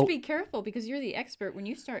the You boat. have to be careful because you're the expert. When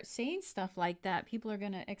you start saying stuff like that, people are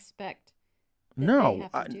going to expect that they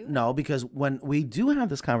have to do it. No, because when we do have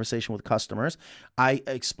this conversation with customers, I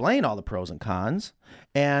explain all the pros and cons,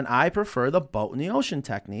 and I prefer the boat in the ocean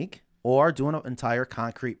technique or doing an entire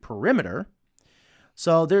concrete perimeter.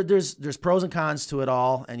 So there's pros and cons to it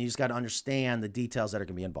all, and you just got to understand the details that are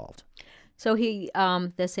going to be involved. So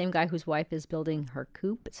the same guy whose wife is building her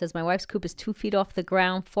coop, it says, my wife's coop is 2 feet off the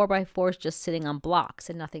ground, 4x4 is just sitting on blocks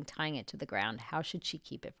and nothing tying it to the ground. How should she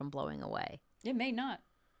keep it from blowing away? It may not.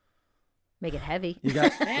 Make it heavy. You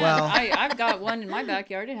got Man, well. I've got one in my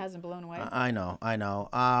backyard. It hasn't blown away. I know.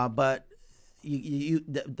 But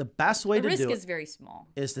the best way The to risk do is it very small.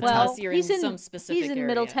 is to Well, tell. you're he's in some specific he's in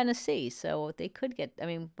Middle area. Tennessee, so they could get. I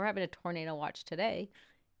mean, we're having a tornado watch today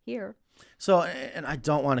here. So, and I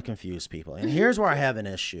don't want to confuse people. And here's where I have an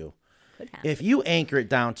issue. Could happen. If you anchor it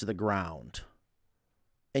down to the ground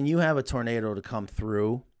and you have a tornado to come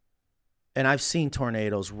through, and I've seen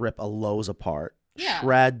tornadoes rip a lows apart, Yeah.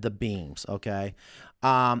 shred the beams, okay?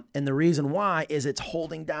 And the reason why is it's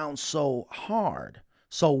holding down so hard,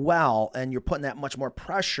 so well, and you're putting that much more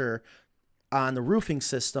pressure on the roofing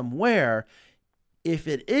system where if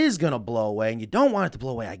it is going to blow away and you don't want it to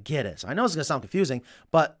blow away, I get it. So I know it's going to sound confusing,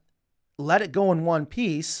 but let it go in one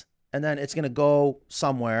piece and then it's going to go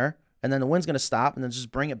somewhere and then the wind's going to stop and then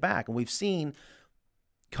just bring it back. And we've seen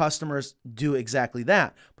customers do exactly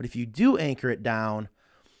that. But if you do anchor it down,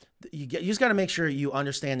 you just got to make sure you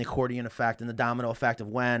understand the accordion effect and the domino effect of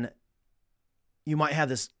when you might have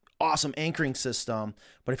this awesome anchoring system,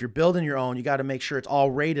 but if you're building your own, you got to make sure it's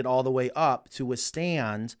all rated all the way up to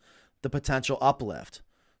withstand the potential uplift.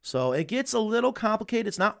 So it gets a little complicated.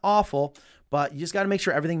 It's not awful, but you just got to make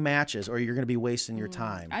sure everything matches or you're going to be wasting your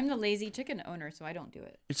time. I'm the lazy chicken owner, so I don't do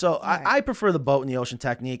it. So I prefer the boat in the ocean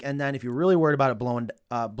technique. And then if you're really worried about it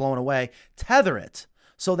blowing away, tether it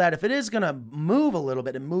so that if it is going to move a little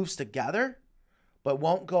bit, it moves together, but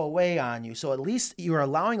won't go away on you. So at least you're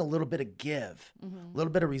allowing a little bit of give, a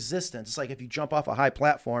little bit of resistance. It's like if you jump off a high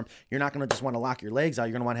platform, you're not going to just want to lock your legs out.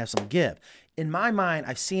 You're going to want to have some give. In my mind,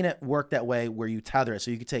 I've seen it work that way where you tether it.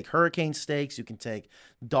 So you can take hurricane stakes, you can take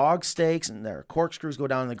dog stakes, and their corkscrews go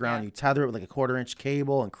down in the ground. Yeah. You tether it with like a 1/4-inch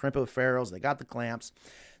cable and crimp it with ferrules. They got the clamps.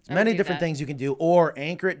 There's I would many do different that. things you can do, or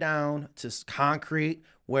anchor it down to concrete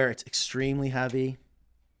where it's extremely heavy.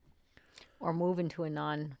 Or move into a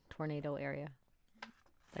non-tornado area.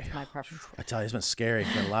 That's my preference. I tell you, it's been scary.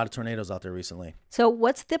 There's been a lot of tornadoes out there recently. So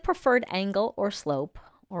what's the preferred angle or slope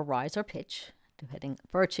or rise or pitch depending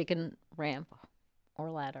for a chicken ramp or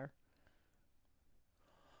ladder?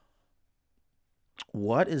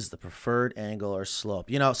 What is the preferred angle or slope?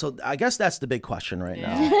 You know, so I guess that's the big question right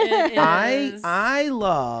now. It is. I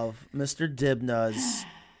love Mr. Dibna's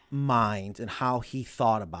mind and how he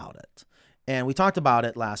thought about it. And we talked about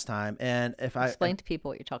it last time. And if I Explain to people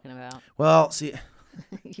what you're talking about. well, see,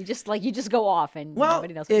 You just go off and well,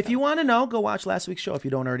 nobody knows. what if you're you want to know, go watch last week's show if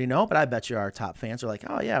you don't already know. But I bet you our top fans are like,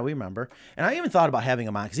 oh yeah, we remember. And I even thought about having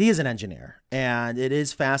him on because he is an engineer, and it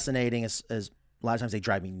is fascinating. As a lot of times they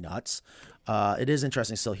drive me nuts. It is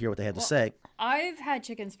interesting to still hear what they had to say. I've had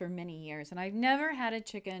chickens for many years, and I've never had a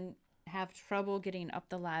chicken have trouble getting up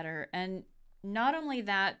the ladder. And not only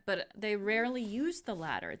that, but they rarely use the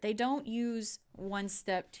ladder. They don't use 1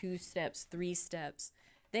 step, 2 steps, 3 steps.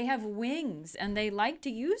 They have wings, and they like to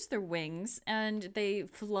use their wings, and they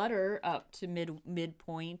flutter up to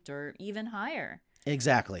midpoint or even higher.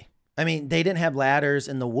 Exactly. I mean, they didn't have ladders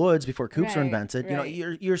in the woods before coops were Right, invented. You know,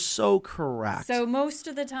 right. you're so correct. So most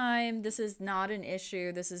of the time, this is not an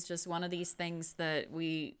issue. This is just one of these things that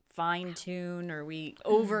we fine tune or we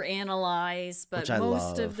overanalyze. But Which I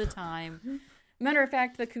most love. of the time, matter of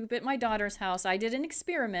fact, the coop at my daughter's house, I did an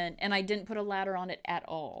experiment and I didn't put a ladder on it at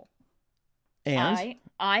all. and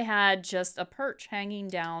I had just a perch hanging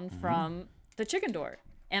down from the chicken door,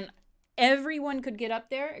 and everyone could get up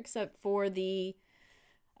there except for the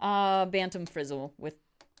bantam frizzle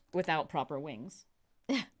without proper wings.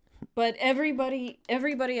 But everybody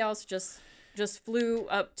else just flew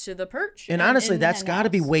up to the perch. and honestly, in the that's hen got to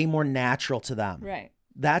be house. way more natural to them. Right.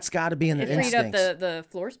 That's got to be in It their freed up instincts. the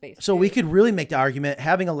floor space. So too. we could really make the argument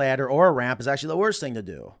having a ladder or a ramp is actually the worst thing to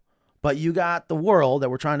do. But you got the world that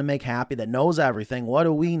we're trying to make happy that knows everything. What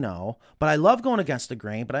do we know? But I love going against the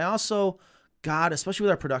grain. But I also, God, especially with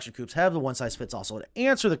our production coops, have the one size fits all. So to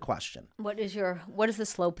answer the question, What is the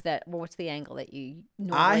slope what's the angle that you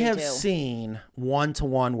normally I have do? seen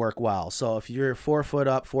 1-to-1 work well. So if you're 4 foot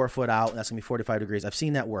up, 4 foot out, that's gonna be 45 degrees. I've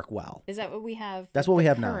seen that work well. Is that what we have? That's with what we the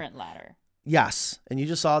have now. current ladder. Yes, and you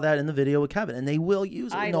just saw that in the video with Kevin, and they will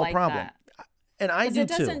use it, I no like problem. that. And I Because do it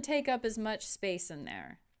too. doesn't take up as much space in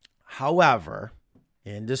there. However,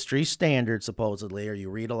 industry standard supposedly, or you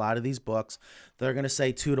read a lot of these books, they're going to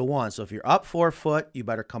say 2-to-1. So if you're up 4 foot, you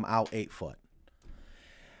better come out 8 foot.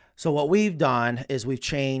 So what we've done is we've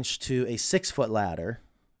changed to a 6-foot ladder.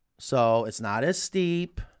 So it's not as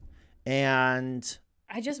steep, and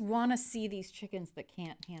I just want to see these chickens that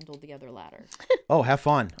can't handle the other ladder. oh, have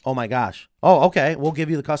fun. Oh my gosh. Oh, okay. We'll give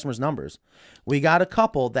you the customers' numbers. We got a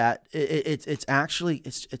couple that it's actually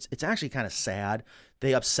kind of sad.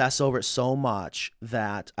 They obsess over it so much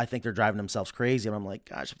that I think they're driving themselves crazy. And I'm like,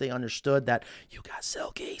 gosh, if they understood that you got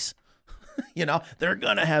silkies, you know, they're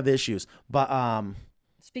gonna have issues. But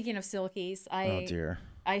Speaking of silkies, oh dear.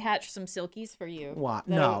 I hatched some silkies for you. What?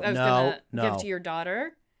 that No, I was no, gonna no. give to your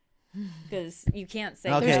daughter because you can't say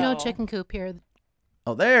Okay. There's no no. chicken coop here.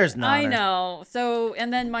 Oh, there's none. I know. So,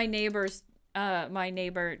 and then my neighbor's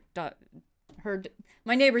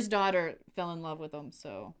daughter fell in love with them.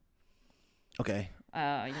 So, Okay.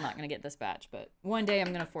 you're not gonna get this batch, but one day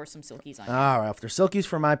I'm gonna force some silkies on you. All right. If they're silkies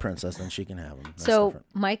for my princess, then she can have them. That's So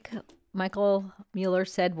different. Michael Mueller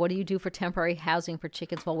said, "What do you do for temporary housing for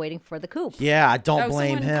chickens while waiting for the coop?" Yeah, I don't Oh,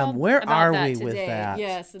 blame someone him. called Where about are that we today. with that?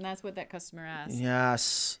 Yes, and that's what that customer asked.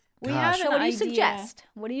 Yes. We Gosh. have So an what do you idea. suggest?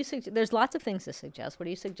 What do you suggest? There's lots of things to suggest. What do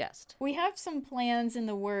you suggest? We have some plans in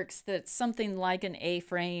the works that's something like an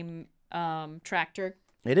A-frame tractor.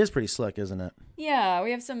 It is pretty slick, isn't it? Yeah,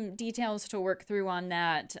 we have some details to work through on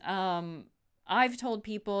that. I've told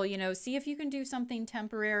people, see if you can do something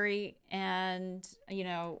temporary, and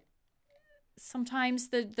sometimes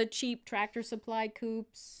the cheap Tractor Supply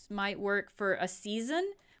coops might work for a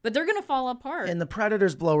season, but they're gonna fall apart. And the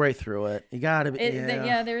predators blow right through it. You gotta be.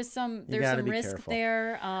 There's some gotta be risk careful.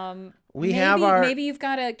 there. Maybe you've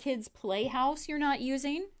got a kid's playhouse you're not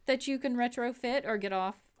using that you can retrofit or get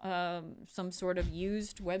off some sort of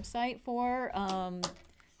used website for.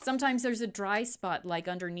 Sometimes there's a dry spot like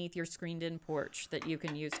underneath your screened-in porch that you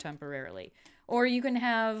can use temporarily, or you can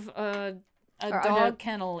have a Or dog under-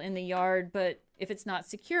 kennel in the yard. But if it's not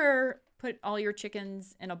secure, put all your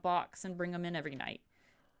chickens in a box and bring them in every night.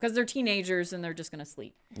 Because they're teenagers and they're just going to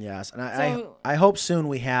sleep. Yes, and So- I hope soon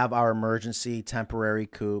we have our emergency temporary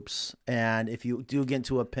coops. And if you do get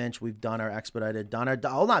into a pinch, we've done our expedited,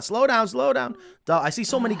 hold on, slow down. I see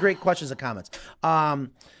so many great questions and comments.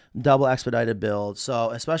 Double expedited build. So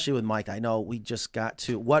especially with Mike, I know we just got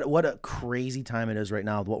to what a crazy time it is right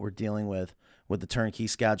now with what we're dealing with the turnkey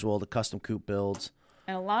schedule, the custom coop builds.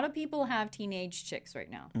 And a lot of people have teenage chicks right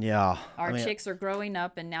now. Yeah, Our chicks are growing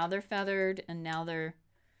up, and now they're feathered, and now they're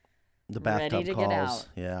the ready bathtub to calls. get out.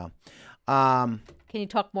 Yeah. Can you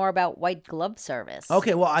talk more about white glove service?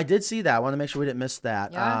 Okay, well, I did see that. I want to make sure we didn't miss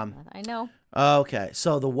that. Yeah, I know. Okay,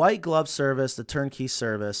 so the white glove service, the turnkey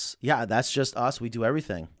service, yeah, that's just us. We do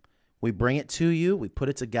everything. We bring it to you. We put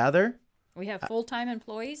it together. We have full-time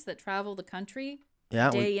employees that travel the country Yeah,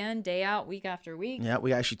 day in, day out, week after week. yeah, we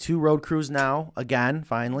got actually 2 road crews now. Again,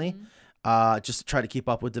 finally, just to try to keep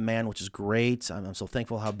up with demand, which is great. I'm so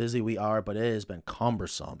thankful how busy we are, but it has been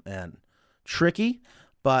cumbersome and tricky.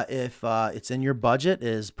 But if it's in your budget,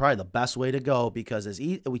 is probably the best way to go because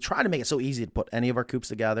we try to make it so easy to put any of our coops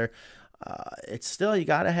together. It's still, you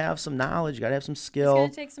got to have some knowledge, you got to have some It's skill.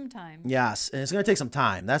 going to take some time. Yes, and it's going to take some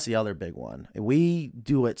time. That's the other big one. We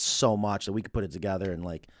do it so much that we could put it together in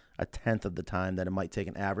like a tenth of the time that it might take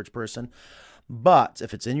an average person. But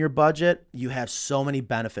if it's in your budget, you have so many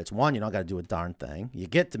benefits. One, you don't got to do a darn thing. You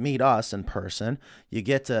get to meet us in person. You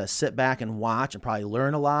get to sit back and watch and probably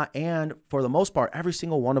learn a lot. And for the most part, every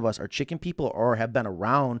single one of us are chicken people or have been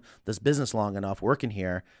around this business long enough working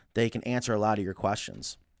here. They can answer a lot of your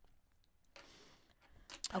questions.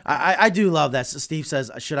 Okay. I do love that. So Steve says,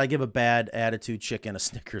 should I give a bad attitude chicken a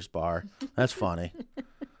Snickers bar? That's funny.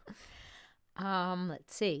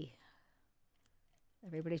 Let's see.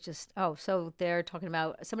 Everybody's just so they're talking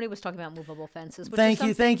about somebody was talking about movable fences. Which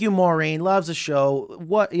Thank you, Maureen. Loves the show.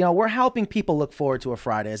 We're helping people look forward to a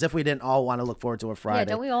Friday, as if we didn't all want to look forward to a Friday. Yeah,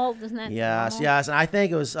 don't we all? Isn't that Yes, normal? yes. And I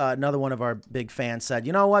think it was another one of our big fans said,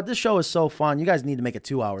 you know what, this show is so fun. You guys need to make it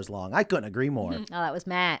 2 hours long. I couldn't agree more. Oh, that was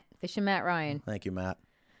Matt. Fishing Matt Ryan. Thank you, Matt.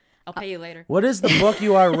 I'll pay you later. What is the book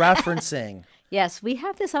you are referencing? Yes, we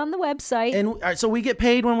have this on the website. And all right, so we get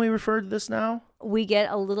paid when we refer to this now? We get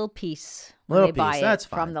a little piece when Little they buy piece, that's it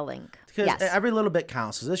from fine. the link. Because Yes. every little bit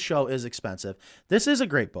counts, because this show is expensive. This is a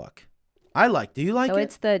great book. Do you like So it?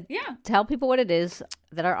 it's the Yeah. tell people what it is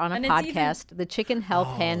that are on a And it's even- podcast, the Chicken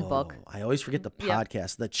Health Handbook. I always forget the Yeah.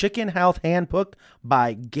 podcast. The Chicken Health Handbook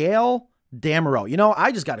by Gail Damerow.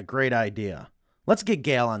 I just got a great idea. Let's get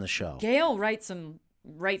Gail on the show. Gail writes some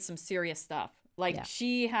serious stuff. Like Yeah.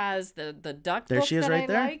 she has the duck There book she is that right I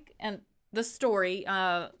there. like, and the story.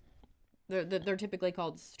 They're typically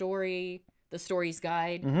called the Story's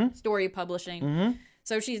Guide, Mm-hmm. Story Publishing.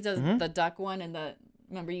 So she does the duck one, and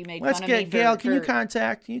remember you made Let's fun of me get for, Gail. Can you for-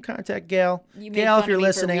 contact Gail? you made Gail, fun if you're of me for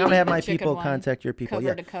listening, I'm gonna have reading my the chicken people one contact your people. cover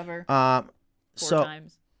Yeah. to cover Um. 4 So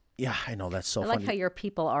times. yeah, I know that's so I funny. like how your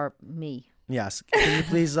people are me. Yes. Can you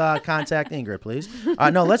please contact Ingrid, please?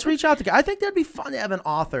 No, let's reach out to. I think that'd be fun to have an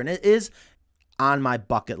author, and it is on my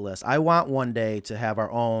bucket list. I want one day to have our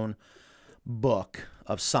own book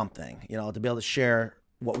of something, to be able to share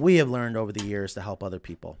what we have learned over the years to help other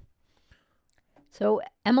people. So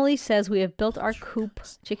Emily says we have built our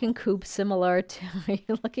chicken coop similar to. Are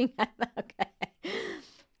you looking at that? Okay.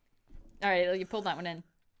 All right, you pulled that one in.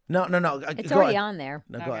 No. It's go already ahead. on there.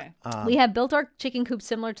 No, go Okay. ahead. We have built our chicken coop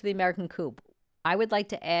similar to the American coop. I would like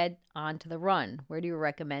to add on to the run. Where do you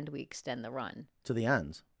recommend we extend the run? To the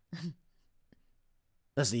ends.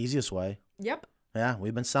 That's the easiest way. Yep. Yeah,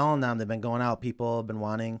 we've been selling them. They've been going out. People have been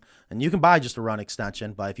wanting, and you can buy just a run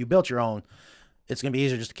extension. But if you built your own, it's going to be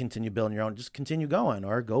easier just to continue building your own. Just continue going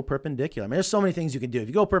or go perpendicular. I mean, there's so many things you can do. If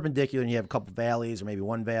you go perpendicular and you have a couple valleys or maybe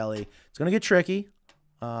one valley, it's going to get tricky.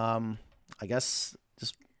 I guess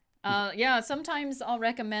just Yeah, sometimes I'll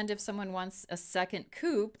recommend if someone wants a second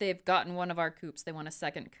coop, they've gotten one of our coops, they want a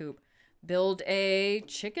second coop, build a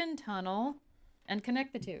chicken tunnel and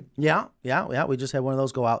connect the two. Yeah. We just had one of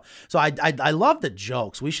those go out. So I love the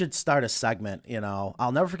jokes. We should start a segment.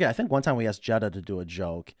 I'll never forget. I think one time we asked Jetta to do a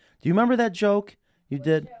joke. Do you remember that joke? You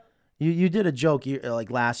did. You did a joke like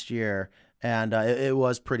last year, and it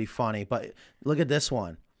was pretty funny. But look at this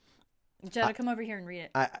one. Jetta, come over here and read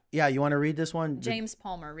it. Yeah, you want to read this one? James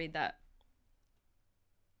Palmer, read that.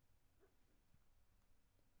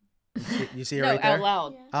 You see it No, right there? out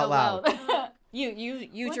loud. Yeah. Out loud. You use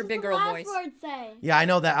What your does big the girl last voice. word say? Yeah, I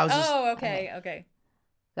know that. I was just. Oh, okay.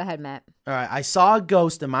 Go ahead, Matt. All right. I saw a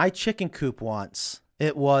ghost in my chicken coop once.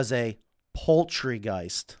 It was a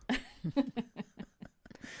poultrygeist.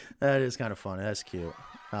 That is kind of funny. That's cute.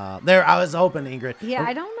 There, I was hoping, Ingrid. Yeah,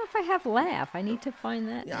 I don't know if I have laugh. I need to find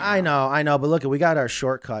that. Yeah, I know. But look, we got our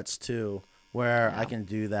shortcuts too, where I can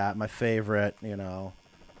do that. My favorite, Uh-oh.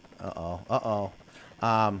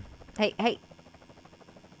 Hey.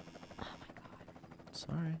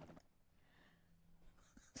 Sorry.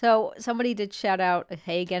 So somebody did shout out,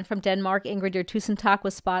 hey, again from Denmark, Ingrid, your tusen tak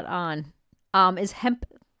was spot on. Is hemp,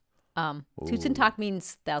 tusen tak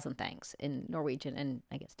means 1,000 thanks in Norwegian and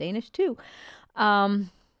I guess Danish too,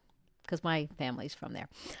 because my family's from there.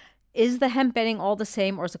 Is the hemp bedding all the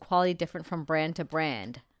same or is the quality different from brand to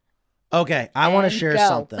brand? Okay, I want to And share go.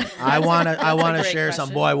 something. I want to great share some.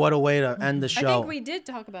 question. Boy, what a way to end the I show. think we did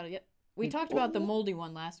talk about it. We talked about the moldy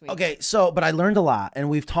one last week. Okay, but I learned a lot, and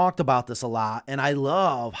we've talked about this a lot, and I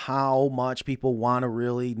love how much people want to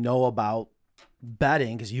really know about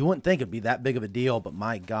betting, because you wouldn't think it'd be that big of a deal, but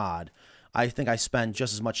my God, I think I spend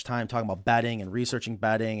just as much time talking about betting and researching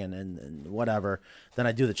betting and whatever than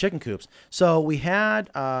I do the chicken coops. So we had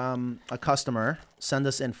a customer send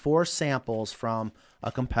us in 4 samples from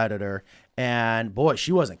a competitor, and boy,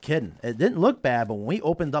 she wasn't kidding. It didn't look bad, but when we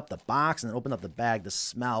opened up the box and opened up the bag, the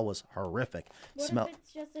smell was horrific. What if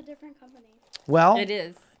it's just a different company? Well, It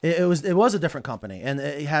is. it was a different company, and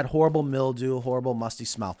it had horrible mildew, horrible musty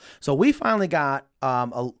smell. So we finally got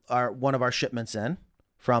one of our shipments in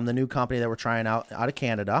from the new company that we're trying out of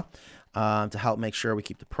Canada. to help make sure we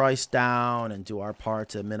keep the price down and do our part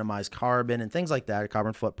to minimize carbon and things like that,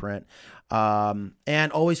 carbon footprint.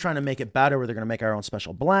 And always trying to make it better where they're going to make our own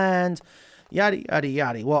special blend, yada, yada,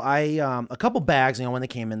 yada. Well, a couple bags, when they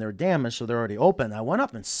came in, they were damaged, so they're already open. I went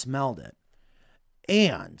up and smelled it.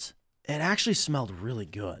 And it actually smelled really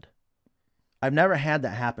good. I've never had that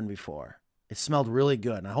happen before. It smelled really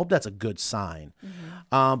good, and I hope that's a good sign.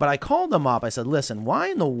 But I called them up. I said, listen, why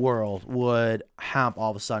in the world would hemp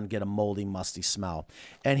all of a sudden get a moldy, musty smell?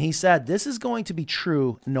 And he said, this is going to be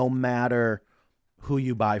true no matter who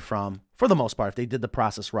you buy from, for the most part, if they did the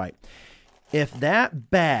process right. If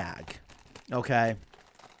that bag, okay,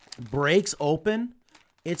 breaks open,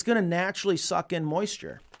 it's going to naturally suck in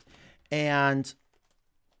moisture. And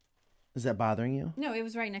is that bothering you? No, it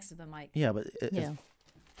was right next to the mic. Yeah, but Yeah.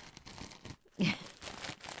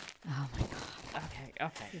 Oh my God.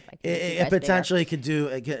 Okay. it potentially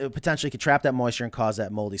could trap that moisture and cause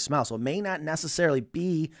that moldy smell. So it may not necessarily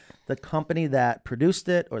be the company that produced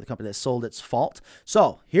it or the company that sold its fault.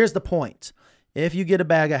 So here's the point. If you get a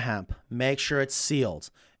bag of hemp, make sure it's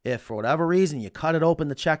sealed. If for whatever reason you cut it open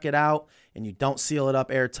to check it out and you don't seal it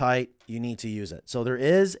up airtight, you need to use it. So there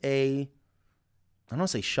is I don't want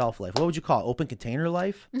to say shelf life. What would you call it? Open container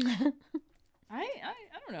life? I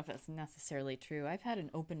don't know if that's necessarily true. I've had an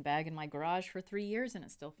open bag in my garage for 3 years and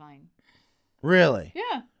it's still fine. Really?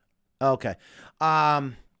 Yeah. Okay.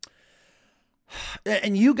 And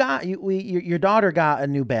your daughter got a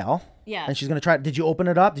new bale. Yeah. And she's going to try. Did you open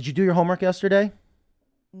it up? Did you do your homework yesterday?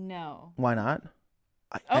 No. Why not?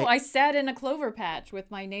 I sat in a clover patch with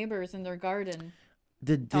my neighbors in their garden.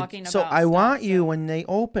 So I want you when they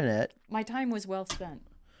open it. My time was well spent.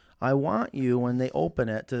 I want you when they open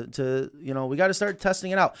it to we got to start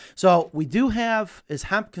testing it out. So we do have, is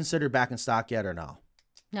hemp considered back in stock yet or no?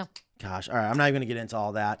 No. Gosh, all right. I'm not even going to get into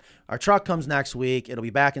all that. Our truck comes next week. It'll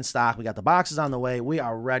be back in stock. We got the boxes on the way. We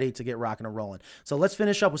are ready to get rocking and rolling. So let's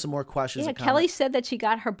finish up with some more questions. Yeah, Kelly said that she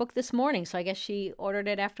got her book this morning, so I guess she ordered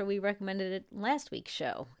it after we recommended it last week's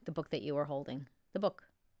show. The book that you were holding, the book,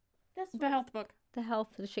 The health book.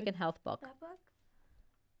 the chicken health book. That book?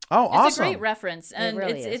 Oh, awesome. It's a great reference. And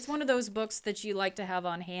really it's one of those books that you like to have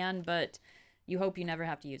on hand, but you hope you never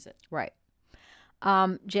have to use it. Right.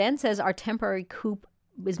 Jen says our temporary coop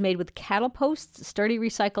was made with cattle posts, sturdy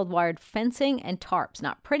recycled wired fencing, and tarps.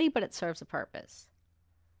 Not pretty, but it serves a purpose.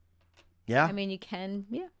 Yeah. I mean, you can,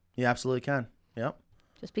 You absolutely can. Yep.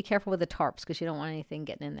 Just be careful with the tarps because you don't want anything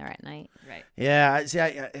getting in there at night. Right. Yeah. See,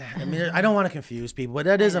 I mean, I don't want to confuse people, but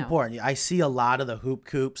that is know. important. I see a lot of the hoop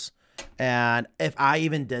coops, and if I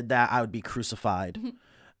even did that, I would be crucified.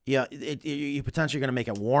 Yeah, you potentially going to make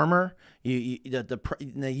it warmer. They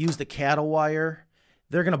use the cattle wire.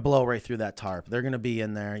 They're going to blow right through that tarp. They're going to be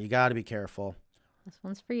in there. You got to be careful. This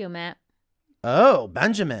one's for you, Matt. Oh,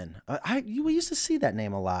 We used to see that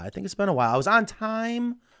name a lot. I think it's been a while. I was on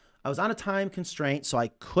a time constraint, so I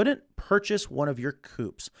couldn't purchase one of your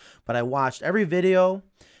coops. But I watched every video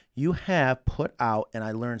you have put out, and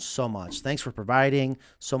I learned so much. Thanks for providing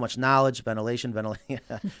so much knowledge, ventilation.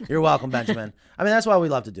 You're welcome, Benjamin. I mean, that's why we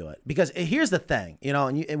love to do it. Because here's the thing,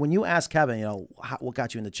 and when you ask Kevin, what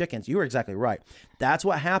got you into chickens, you were exactly right. That's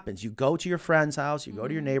what happens. You go to your friend's house, you go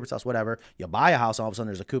to your neighbor's house, whatever. You buy a house, all of a sudden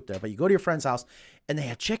there's a coop there. But you go to your friend's house, and they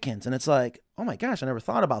have chickens, and it's like, oh my gosh, I never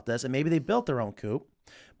thought about this. And maybe they built their own coop.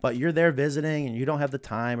 But you're there visiting and you don't have the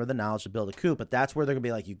time or the knowledge to build a coop. But that's where they're going to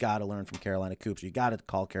be like, you got to learn from Carolina Coops. You got to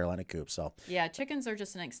call Carolina Coops. So yeah, chickens are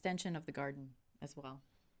just an extension of the garden as well.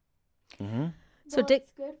 Mm-hmm. So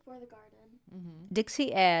It's good for the garden.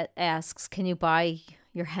 Dixie asks, can you buy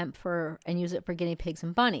your hemp and use it for guinea pigs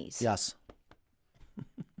and bunnies? Yes.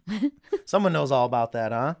 Someone knows all about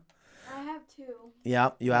that, huh? I have two. Yeah,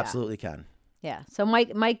 you absolutely can. Yeah. So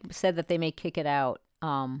Mike said that they may kick it out,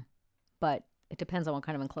 but it depends on what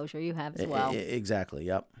kind of enclosure you have as well. Exactly.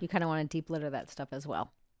 Yep. You kind of want to deep litter that stuff as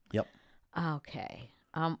well. Yep. Okay.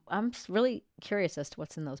 I'm really curious as to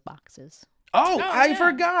what's in those boxes. Oh, I yeah.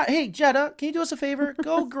 forgot. Hey, Jetta, can you do us a favor?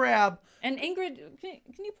 Go grab. And Ingrid,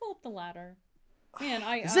 can you pull up the ladder? Man,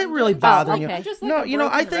 Is it really bothering okay. you? I'm just like No, a I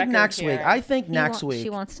broken think record next week. here. I think next week. She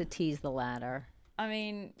wants to tease the ladder. I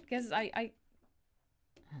mean, because I Okay.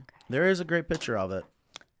 There is a great picture of it.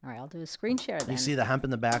 All right, I'll do a screen share then. You see the hemp in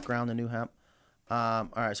the background, the new hemp. All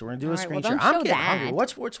right, so we're gonna do a All right, screen well, share. don't I'm show getting that. hungry.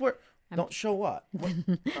 What's don't show what?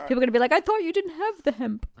 People are going to be like, I thought you didn't have the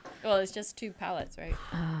hemp. well, it's just 2 pallets, right?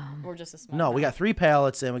 Or just a small. No, we got pallet. 3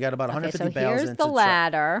 pallets in. We got about Okay, 150 so bales here's in. the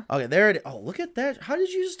ladder. Okay, there it is. Oh, look at that. How did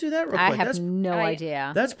you just do that real I quick? have no I-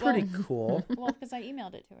 idea. That's pretty cool. Well, because I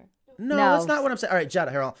emailed it to her. No, No. that's not what I'm saying. All right,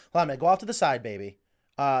 Jetta, here, hold on a minute. Go off to the side, baby.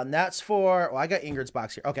 And that's for, I got Ingrid's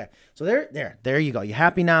box here. Okay, so there you go. You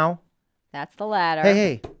happy now? That's the ladder.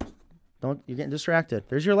 Hey, don't, you're getting distracted.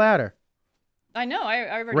 There's your ladder. I know. I've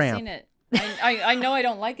already Ramp. seen it. I know I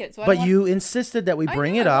don't like it. So I But don't you insisted that we I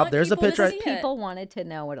bring know, it I up. want There's a people to picture. see it. People wanted to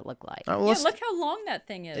know what it looked like. All right, well, Yeah, let's- look how long that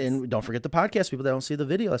thing is. and don't forget the podcast people that don't see the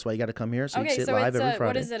video. That's why you got to come here so you Okay, can see so it live it's every a, Friday.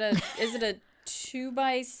 what is it? Is it a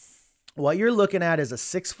 2x? What you're looking at is a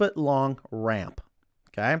 6 foot long ramp.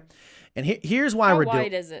 Okay, and here's why How we're wide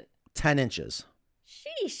doing is it? 10 inches.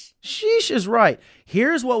 Sheesh. Sheesh is right.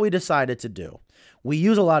 Here's what we decided to do. We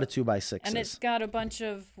use a lot of 2x6s. And it's got a bunch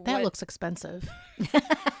of That what? looks expensive.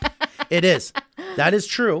 It is. That is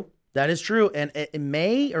true. That is true. And it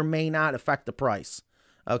may or may not affect the price.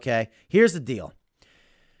 Okay. Here's the deal.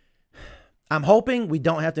 I'm hoping we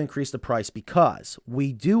don't have to increase the price because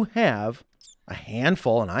we do have a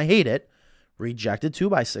handful, and I hate it, rejected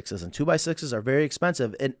 2x6s. And 2x6s are very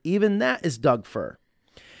expensive. And even that is Doug fir.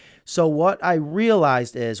 So what I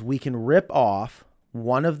realized is we can rip off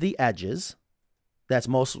one of the edges. That's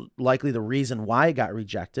most likely the reason why it got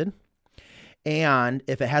rejected. And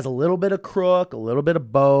if it has a little bit of crook, a little bit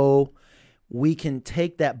of bow, we can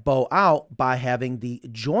take that bow out by having the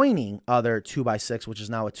joining other 2x6, which is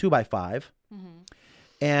now a 2x5.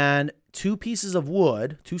 And two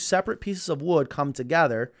separate pieces of wood come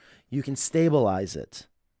together. You can stabilize it.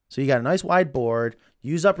 So you got a nice wide board,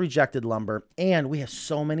 use up rejected lumber, and we have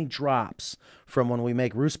so many drops from when we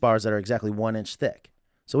make roost bars that are exactly 1 inch thick.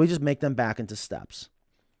 So we just make them back into steps.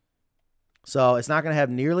 So it's not going to have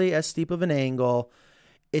nearly as steep of an angle.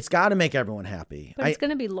 It's got to make everyone happy. But it's going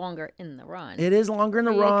to be longer in the run. It is longer in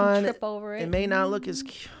the You can run. trip over it. It may not look as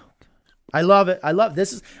cute. I love it. I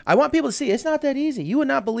want people to see it's not that easy. You would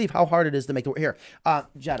not believe how hard it is to make the here.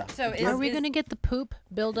 Jetta. So Are we going to get the poop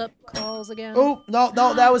buildup calls again? Oh, no,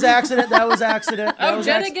 that was accident. That was accident. That Oh, was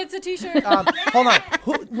Jenna accident. gets a T-shirt. Hold on.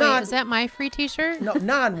 Wait, Nan, is that my free T-shirt? no,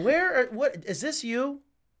 Nan, what is this you?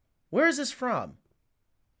 Where is this from?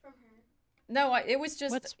 No, it was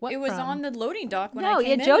just What it was from? on the loading dock when no, I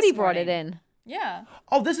came in Jody this brought it morning. in. Yeah.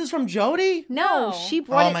 Oh, this is from Jody? No, No. she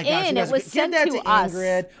brought Oh my it gosh, in. you It guys was give sent that to to us.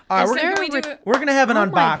 Ingrid. All right, Is we're there- gonna, can we do we're gonna have an Oh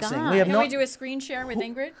my unboxing. We have Can no. we do a screen share with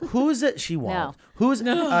Ingrid? Who's it? She won't. No. Who's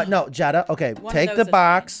no? Jetta. Okay, One of take those the is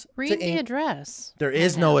box. Read to the address. There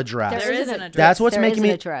is no address. There is isn't an a- address. That's what's there making is me.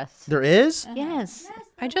 an address. There is. Yes.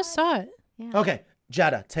 I just saw it. Okay,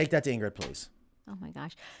 Jetta, take that to Ingrid, please. Oh my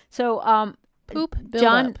gosh. So, Poop buildup.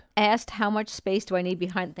 John asked, "How much space do I need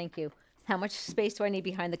behind?" Thank you. How much space do I need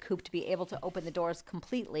behind the coop to be able to open the doors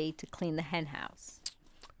completely to clean the hen house?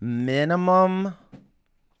 Minimum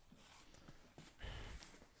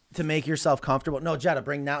to make yourself comfortable. No, Jetta,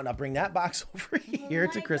 bring that box over here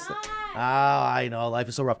to Krista. Oh, I know life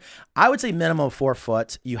is so rough. I would say minimum 4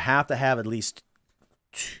 foot. You have to have at least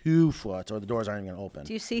 2 foot, or the doors aren't even going to open.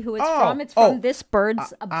 Do you see who it's Oh, from? It's from oh, This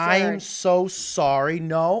Bird's Absurd. I am so sorry.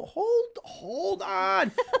 No, hold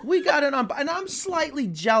on. We got it on, and I'm slightly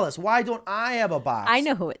jealous. Why don't I have a box? I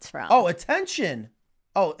know who it's from. Oh, attention.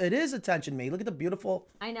 Oh, it is attention me. Look at the beautiful.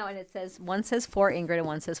 I know, and it says one says for Ingrid and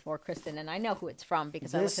one says for Kristen, and I know who it's from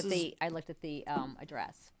because This I looked at the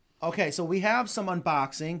address. Okay, so we have some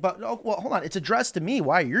unboxing, but well, hold on. It's addressed to me.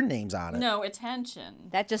 Why are your names on it? No, attention.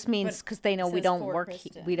 That just means But because they know it we says don't for work.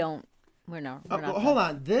 Kristen. We don't. We're not. We're not Hold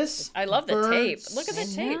on. This. I love the tape. Look at the I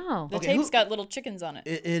tape. know. The Okay, tape's who- got little chickens on it.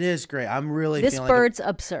 It is great. I'm really This feeling Bird's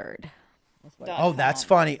Absurd. Oh, that's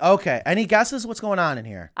funny. Okay. Any guesses? What's going on in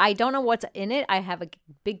here? I don't know what's in it. I have a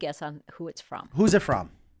big guess on who it's from. Who's it from?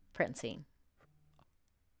 Francine.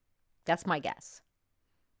 That's my guess.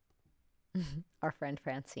 Our friend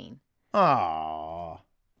Francine. Oh,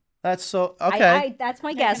 that's so okay. That's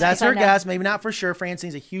my guess. That's because I her know- guess. Maybe not for sure.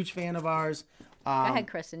 Francine's a huge fan of ours. Go ahead,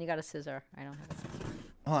 Kristen. You got a scissor. I don't have a scissor.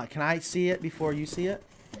 Hold on. Can I see it before you see it?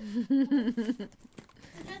 That's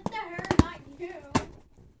to her, not you.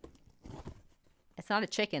 It's not a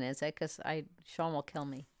chicken, is it? Because Sean will kill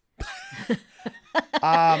me.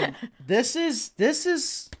 This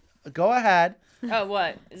is. Go ahead. Oh,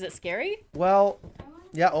 what? Is it scary? Well,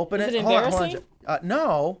 yeah. Open Is it. it Hold on, embarrassing?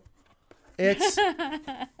 no. It's.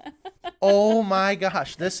 Oh my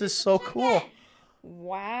gosh! This is so cool.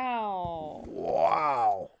 Wow.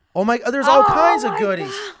 Wow. Oh my. There's all kinds of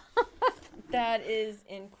goodies. That is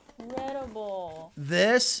incredible.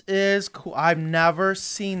 This is cool. I've never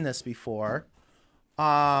seen this before.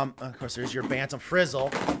 Of course, there's your Bantam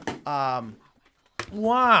Frizzle.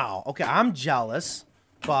 Wow. Okay, I'm jealous,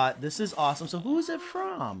 but this is awesome. So who is it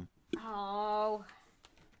from? Oh.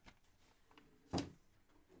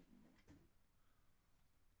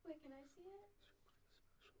 Wait, can I see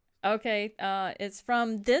it? Okay, it's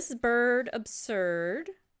from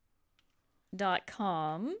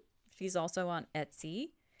thisbirdabsurd.com. She's also on Etsy.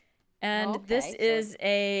 And this Okay, so- is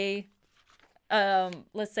a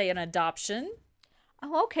let's say an adoption.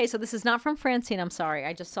 Oh, okay. So this is not from Francine. I'm sorry.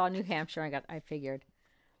 I just saw New Hampshire. I figured.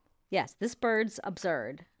 Yes, this bird's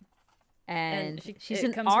absurd, and she's it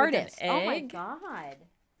an comes with an artist. Oh my egg. god,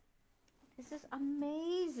 this is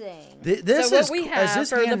amazing. This So what is we is have this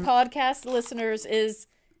for hand- the podcast listeners is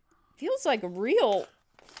feels like real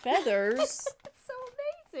feathers. It's so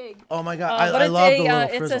amazing. Oh my god, But I it's love a the little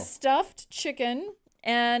it's frizzle. a stuffed chicken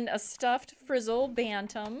and a stuffed frizzle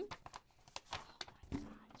bantam.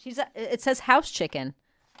 It says house chicken.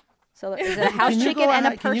 So is it a house Can you chicken go and a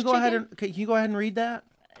ahead? purse Can you go chicken? ahead and can you go ahead and read that?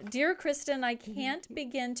 Dear Kristen, I can't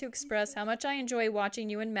begin to express how much I enjoy watching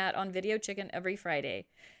you and Matt on Video Chicken every Friday.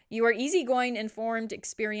 You are easygoing, informed,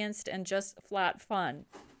 experienced, and just flat fun.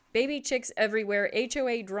 Baby chicks everywhere,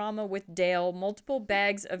 HOA drama with Dale, multiple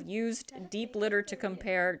bags of used deep litter to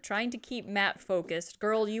compare, trying to keep Matt focused.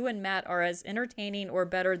 Girl, you and Matt are as entertaining or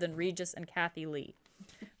better than Regis and Kathy Lee.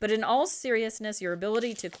 But in all seriousness, your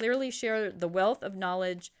ability to clearly share the wealth of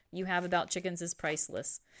knowledge you have about chickens is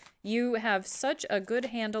priceless. You have such a good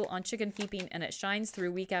handle on chicken keeping, and it shines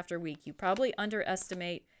through week after week. You probably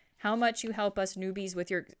underestimate how much you help us newbies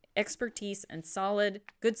with your expertise and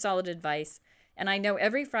good solid advice. And I know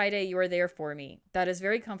every Friday you are there for me. That is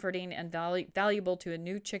very comforting and valuable to a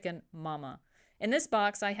new chicken mama. In this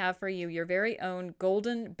box, I have for you your very own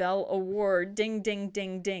Golden Bell Award. Ding, ding,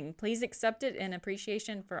 ding, ding. Please accept it in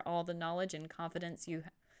appreciation for all the knowledge and confidence you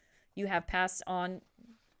have passed on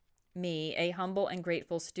me, a humble and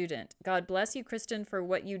grateful student. God bless you, Kristen, for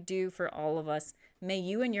what you do for all of us. May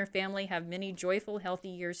you and your family have many joyful, healthy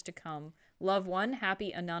years to come. Love, one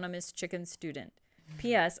happy anonymous chicken student.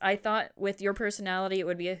 P.S. I thought with your personality it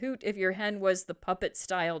would be a hoot if your hen was the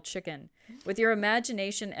puppet-style chicken. With your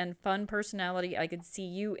imagination and fun personality, I could see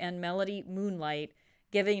you and Melody Moonlight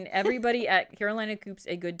giving everybody at Carolina Coops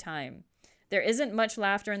a good time. There isn't much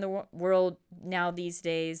laughter in the world now these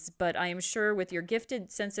days, but I am sure with your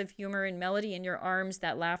gifted sense of humor and Melody in your arms,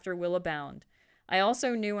 that laughter will abound. I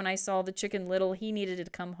also knew when I saw the Chicken Little he needed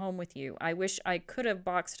to come home with you. I wish I could have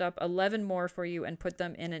boxed up 11 more for you and put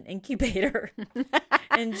them in an incubator.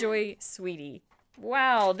 Enjoy, sweetie.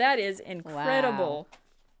 Wow, that is incredible.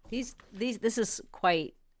 This is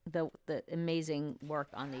quite the amazing work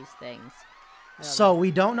on these things. So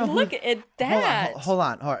we don't know who. Look at that. Hold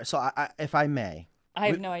on. All right. So if I may. I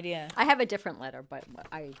have no idea. I have a different letter, but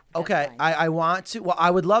that's Okay. fine. I want to. Well,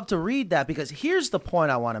 I would love to read that because here's the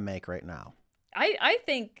point I want to make right now. I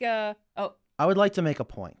think, I would like to make a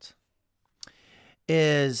point.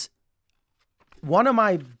 Is one of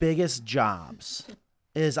my biggest jobs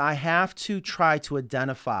is I have to try to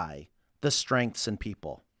identify the strengths in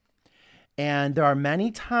people. And there are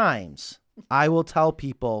many times I will tell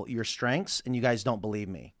people your strengths and you guys don't believe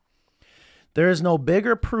me. There is no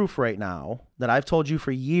bigger proof right now that I've told you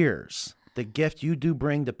for years, the gift you do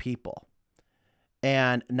bring to people.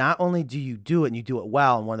 And not only do you do it and you do it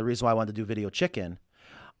well, and one of the reasons why I wanted to do Video Chicken,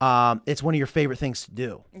 it's one of your favorite things to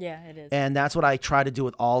do. yeah, it is. And that's what I try to do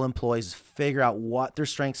with all employees, is figure out what their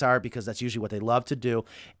strengths are because that's usually what they love to do.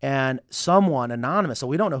 And someone anonymous, so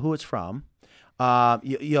we don't know who it's from,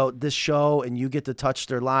 you know, this show, and you get to touch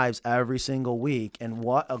their lives every single week. And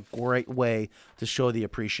what a great way to show the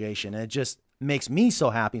appreciation. And it just makes me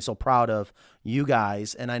so happy, so proud of you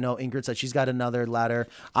guys. And I know Ingrid said she's got another letter.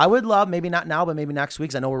 I would love, maybe not now, but maybe next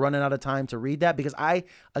week, 'cause I know we're running out of time to read that because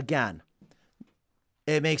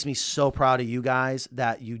it makes me so proud of you guys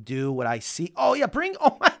that you do what I see. Oh yeah,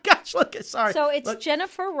 oh my gosh, look, sorry. So it's Look.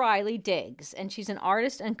 Jennifer Riley Diggs, and she's an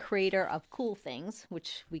artist and creator of cool things,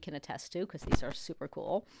 which we can attest to because these are super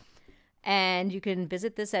cool. And you can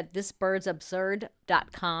visit this at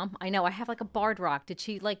thisbirdsabsurd.com. I know I have like a Bard Rock. Does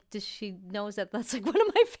she knows that that's like one of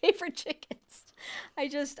my favorite chickens?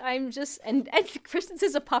 And Kristen's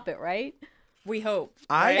is a puppet, right? We hope.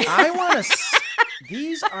 I want to.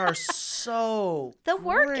 These are so. The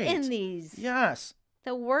work great. in these. Yes.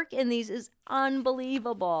 The work in these is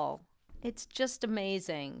unbelievable. It's just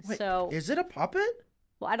amazing. Wait, so, is it a puppet?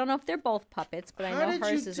 well, I don't know if they're both puppets, but I How know did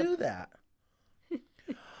hers you is do that?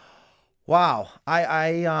 Wow.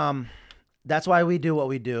 I that's why we do what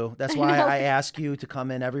we do. That's why know. I ask you to come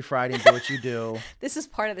in every Friday and do what you do. This is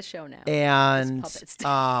part of the show now. And puppets.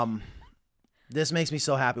 this makes me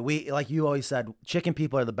so happy. We, like you always said, chicken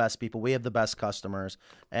people are the best people. We have the best customers,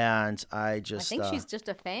 and I just I think she's just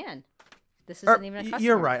a fan. This or- isn't even a customer.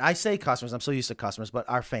 You're right. I say customers. I'm so used to customers, but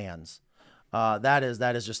our fans. That is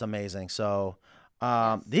just amazing. So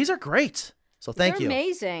these are great. So thank They're you.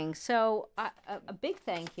 amazing. So a big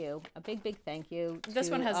thank you, a big thank you. This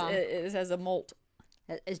to, one has a molt.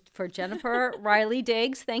 is for Jennifer Riley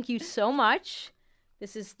Diggs. Thank you so much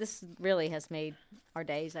This really has made our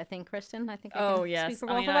days. I think, Kristen. I think. I Oh can yes, Speak for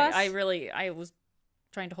I both mean, of us. I was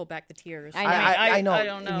trying to hold back the tears. I know. I know. I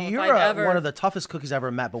don't know. You're if I've ever... one of the toughest cookies I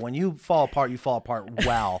ever met, but when you fall apart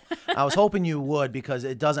well. I was hoping you would because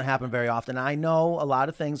it doesn't happen very often. I know a lot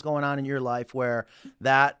of things going on in your life where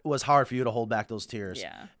that was hard for you to hold back those tears.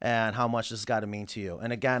 Yeah. And how much this has got to mean to you.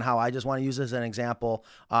 And again, how I just want to use this as an example.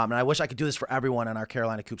 And I wish I could do this for everyone on our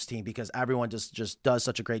Carolina Coops team because everyone just does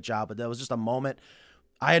such a great job. But that was just a moment.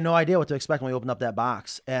 I had no idea what to expect when we opened up that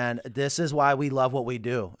box. And this is why we love what we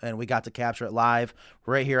do. And we got to capture it live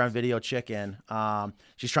right here on Video Chicken.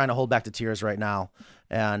 She's trying to hold back the tears right now.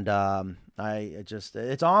 And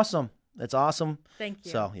it's awesome. It's awesome. Thank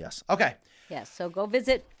you. So, yes. Okay. Yes. So go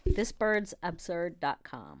visit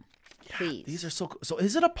thisbirdsabsurd.com. Please. These are so cool. So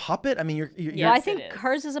is it a puppet? I mean, you're Well, I Yes, it think is.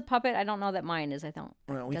 hers is a puppet. I don't know that mine is. I don't.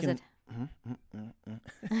 Well, we Does can- it?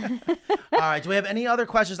 All right. Do we have any other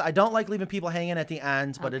questions? I don't like leaving people hanging at the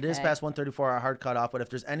end, but it is Okay. past 1:34, our hard cutoff. But if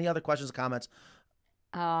there's any other questions or comments,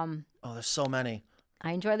 oh, there's so many.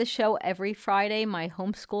 I enjoy the show every Friday. My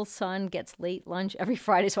homeschool son gets late lunch every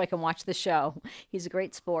Friday so I can watch the show. He's a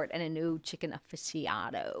great sport and a new chicken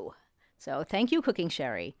aficionado. So thank you, Cooking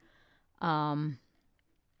Sherry.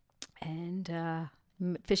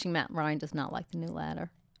 Fishing Matt Ryan does not like the new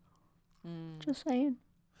ladder. Just saying.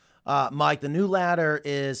 Mike, the new ladder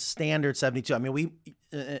is standard 72. I mean,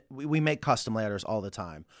 we make custom ladders all the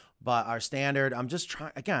time, but our standard, I'm just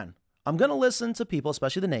trying, again, I'm going to listen to people,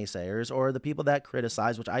 especially the naysayers or the people that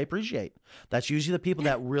criticize, which I appreciate. That's usually the people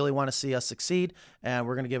that really want to see us succeed, and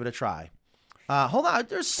we're going to give it a try. Hold on.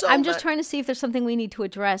 There's so I'm just trying to see if there's something we need to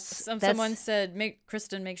address. Someone said,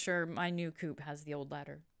 Kristen, make sure my new coop has the old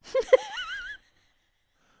ladder.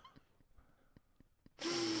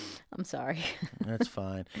 I'm sorry. That's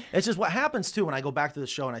fine. It's just what happens too when I go back to the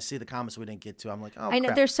show and I see the comments we didn't get to. I'm like, oh, I know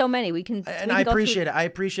crap. there's so many. We can. And I appreciate it. I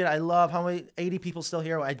appreciate it. I love how many 80 people still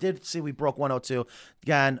here. I did see we broke 102.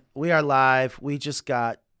 Again, we are live. We just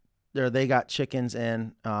got there. They got chickens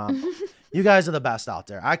in. You guys are the best out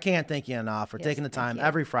there. I can't thank you enough for taking the time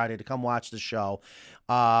every Friday to come watch the show.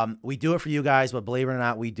 We do it for you guys, but believe it or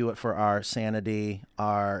not, we do it for our sanity.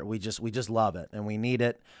 We just love it and we need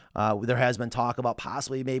it. There has been talk about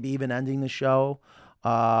possibly maybe even ending the show,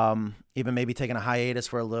 even maybe taking a hiatus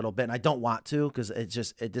for a little bit. And I don't want to because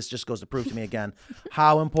this just goes to prove to me again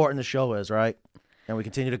how important the show is, right? And we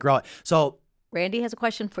continue to grow it. So Randy has a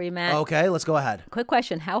question for you, Matt. okay, let's go ahead. Quick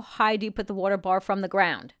question: how high do you put the water bar from the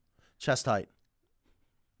ground? Chest height.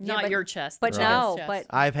 Not but- your chest. but the no, chicken's but- chest.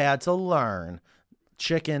 I've had to learn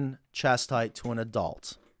chicken chest height to an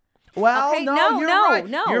adult. Well, Okay, no, no, you're no, right.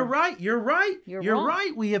 no. You're right. You're right. You're You're wrong.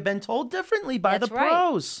 right. We have been told differently by That's the right.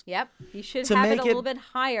 pros. Yep, you should To have it make a it little bit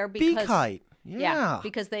higher Beak because height. Yeah.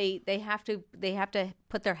 because they have to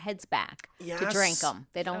put their heads back to Yes. drink them.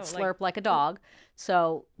 They don't Oh, like- slurp like a dog.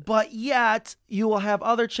 So But yet, you will have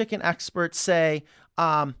other chicken experts say,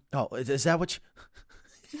 is that what you...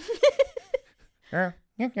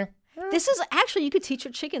 this is actually, you could teach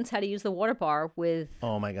your chickens how to use the water bar with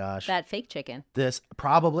Oh, my gosh. that fake chicken. This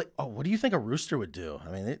probably... Oh, what do you think a rooster would do?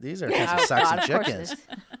 I mean, these are Oh, some sexy God, of course it chickens. is.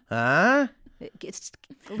 Huh? It's,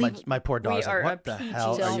 My poor dog's are like, what a the PG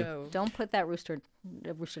hell are show. you... don't put that rooster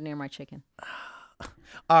near my chicken.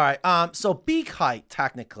 All right. So beak height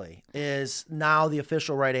technically is now the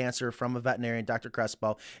official right answer from a veterinarian, Dr.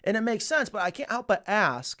 Crespo, and it makes sense. But I can't help but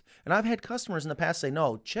ask, and I've had customers in the past say,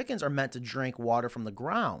 no, chickens are meant to drink water from the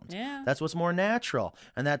ground. Yeah. That's what's more natural,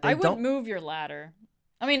 and that they I don't. wouldn't move your ladder.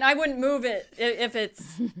 I mean, I wouldn't move it if it's.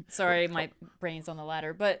 Sorry, my brain's on the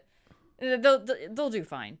ladder, but they'll do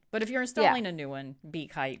fine. But if you're installing a new one,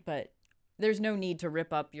 beak height, but there's no need to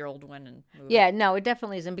rip up your old one and move Yeah, it. no, it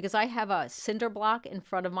definitely isn't because I have a cinder block in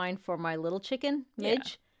front of mine for my little chicken,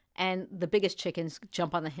 Midge, and the biggest chickens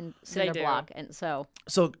jump on the cinder do. block, and so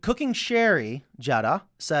So Cooking Sherry Jetta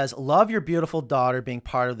says, love your beautiful daughter being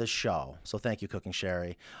part of the show. So thank you, Cooking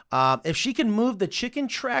Sherry. If she can move the chicken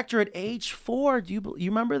tractor at age 4, you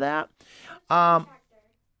remember that?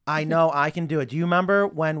 I know I can do it. Do you remember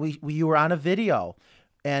when you were on a video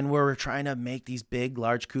and we were trying to make these big,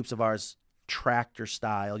 large coops of ours tractor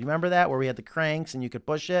style? You remember that where we had the cranks and you could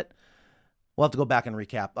push it? We'll have to go back and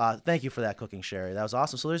recap. Thank you for that, Cooking Sherry. That was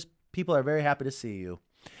awesome. So there's people are very happy to see you.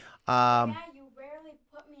 Yeah, you rarely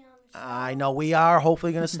put me on the show. I know we are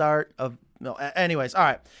hopefully going to start. Anyways, all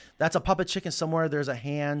right. That's a puppet chicken somewhere. There's a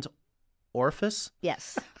hand orifice.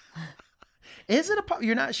 yes. Is it a puppet?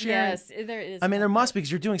 You're not sharing. Yes, there is. I mean, there one, must but be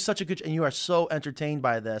because you're doing such a good, and you are so entertained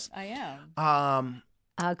by this. I am.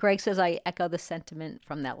 Greg says, I echo the sentiment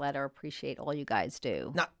from that letter. Appreciate all you guys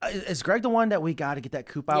do. Now, is Greg the one that we got to get that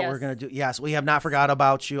coop out? Yes. We're going to do. Yes, we have not forgot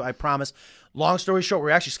about you. I promise. Long story short, we're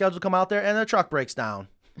actually scheduled to come out there and the truck breaks down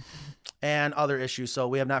and other issues. So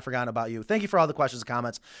we have not forgotten about you. Thank you for all the questions and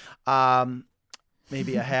comments.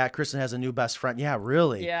 Maybe a hat. Kristen has a new best friend. Yeah,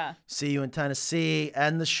 really. Yeah. See you in Tennessee.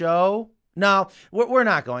 End the show. No, we're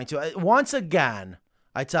not going to. Once again,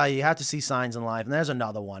 I tell you, you have to see signs in life. And there's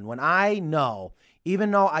another one. When I know,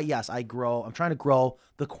 even though I grow, I'm trying to grow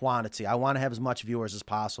the quantity. I want to have as much viewers as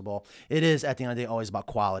possible. It is, at the end of the day, always about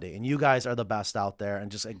quality. And you guys are the best out there. And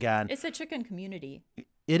just, again, It's a chicken community.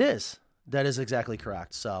 it is. That is exactly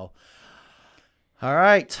correct. So, all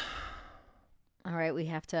right. All right, we're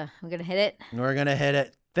going to hit it. We're going to hit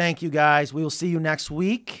it. Thank you, guys. We will see you next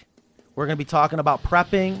week. We're going to be talking about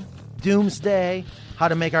prepping, doomsday, how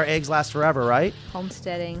to make our eggs last forever, right?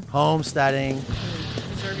 Homesteading. Homesteading.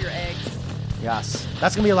 Preserve your eggs. Yes.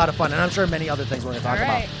 That's going to be a lot of fun. And I'm sure many other things we're going to talk All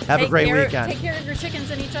right. about. Have a great weekend. Take care of your chickens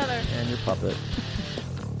and each other. And your puppet.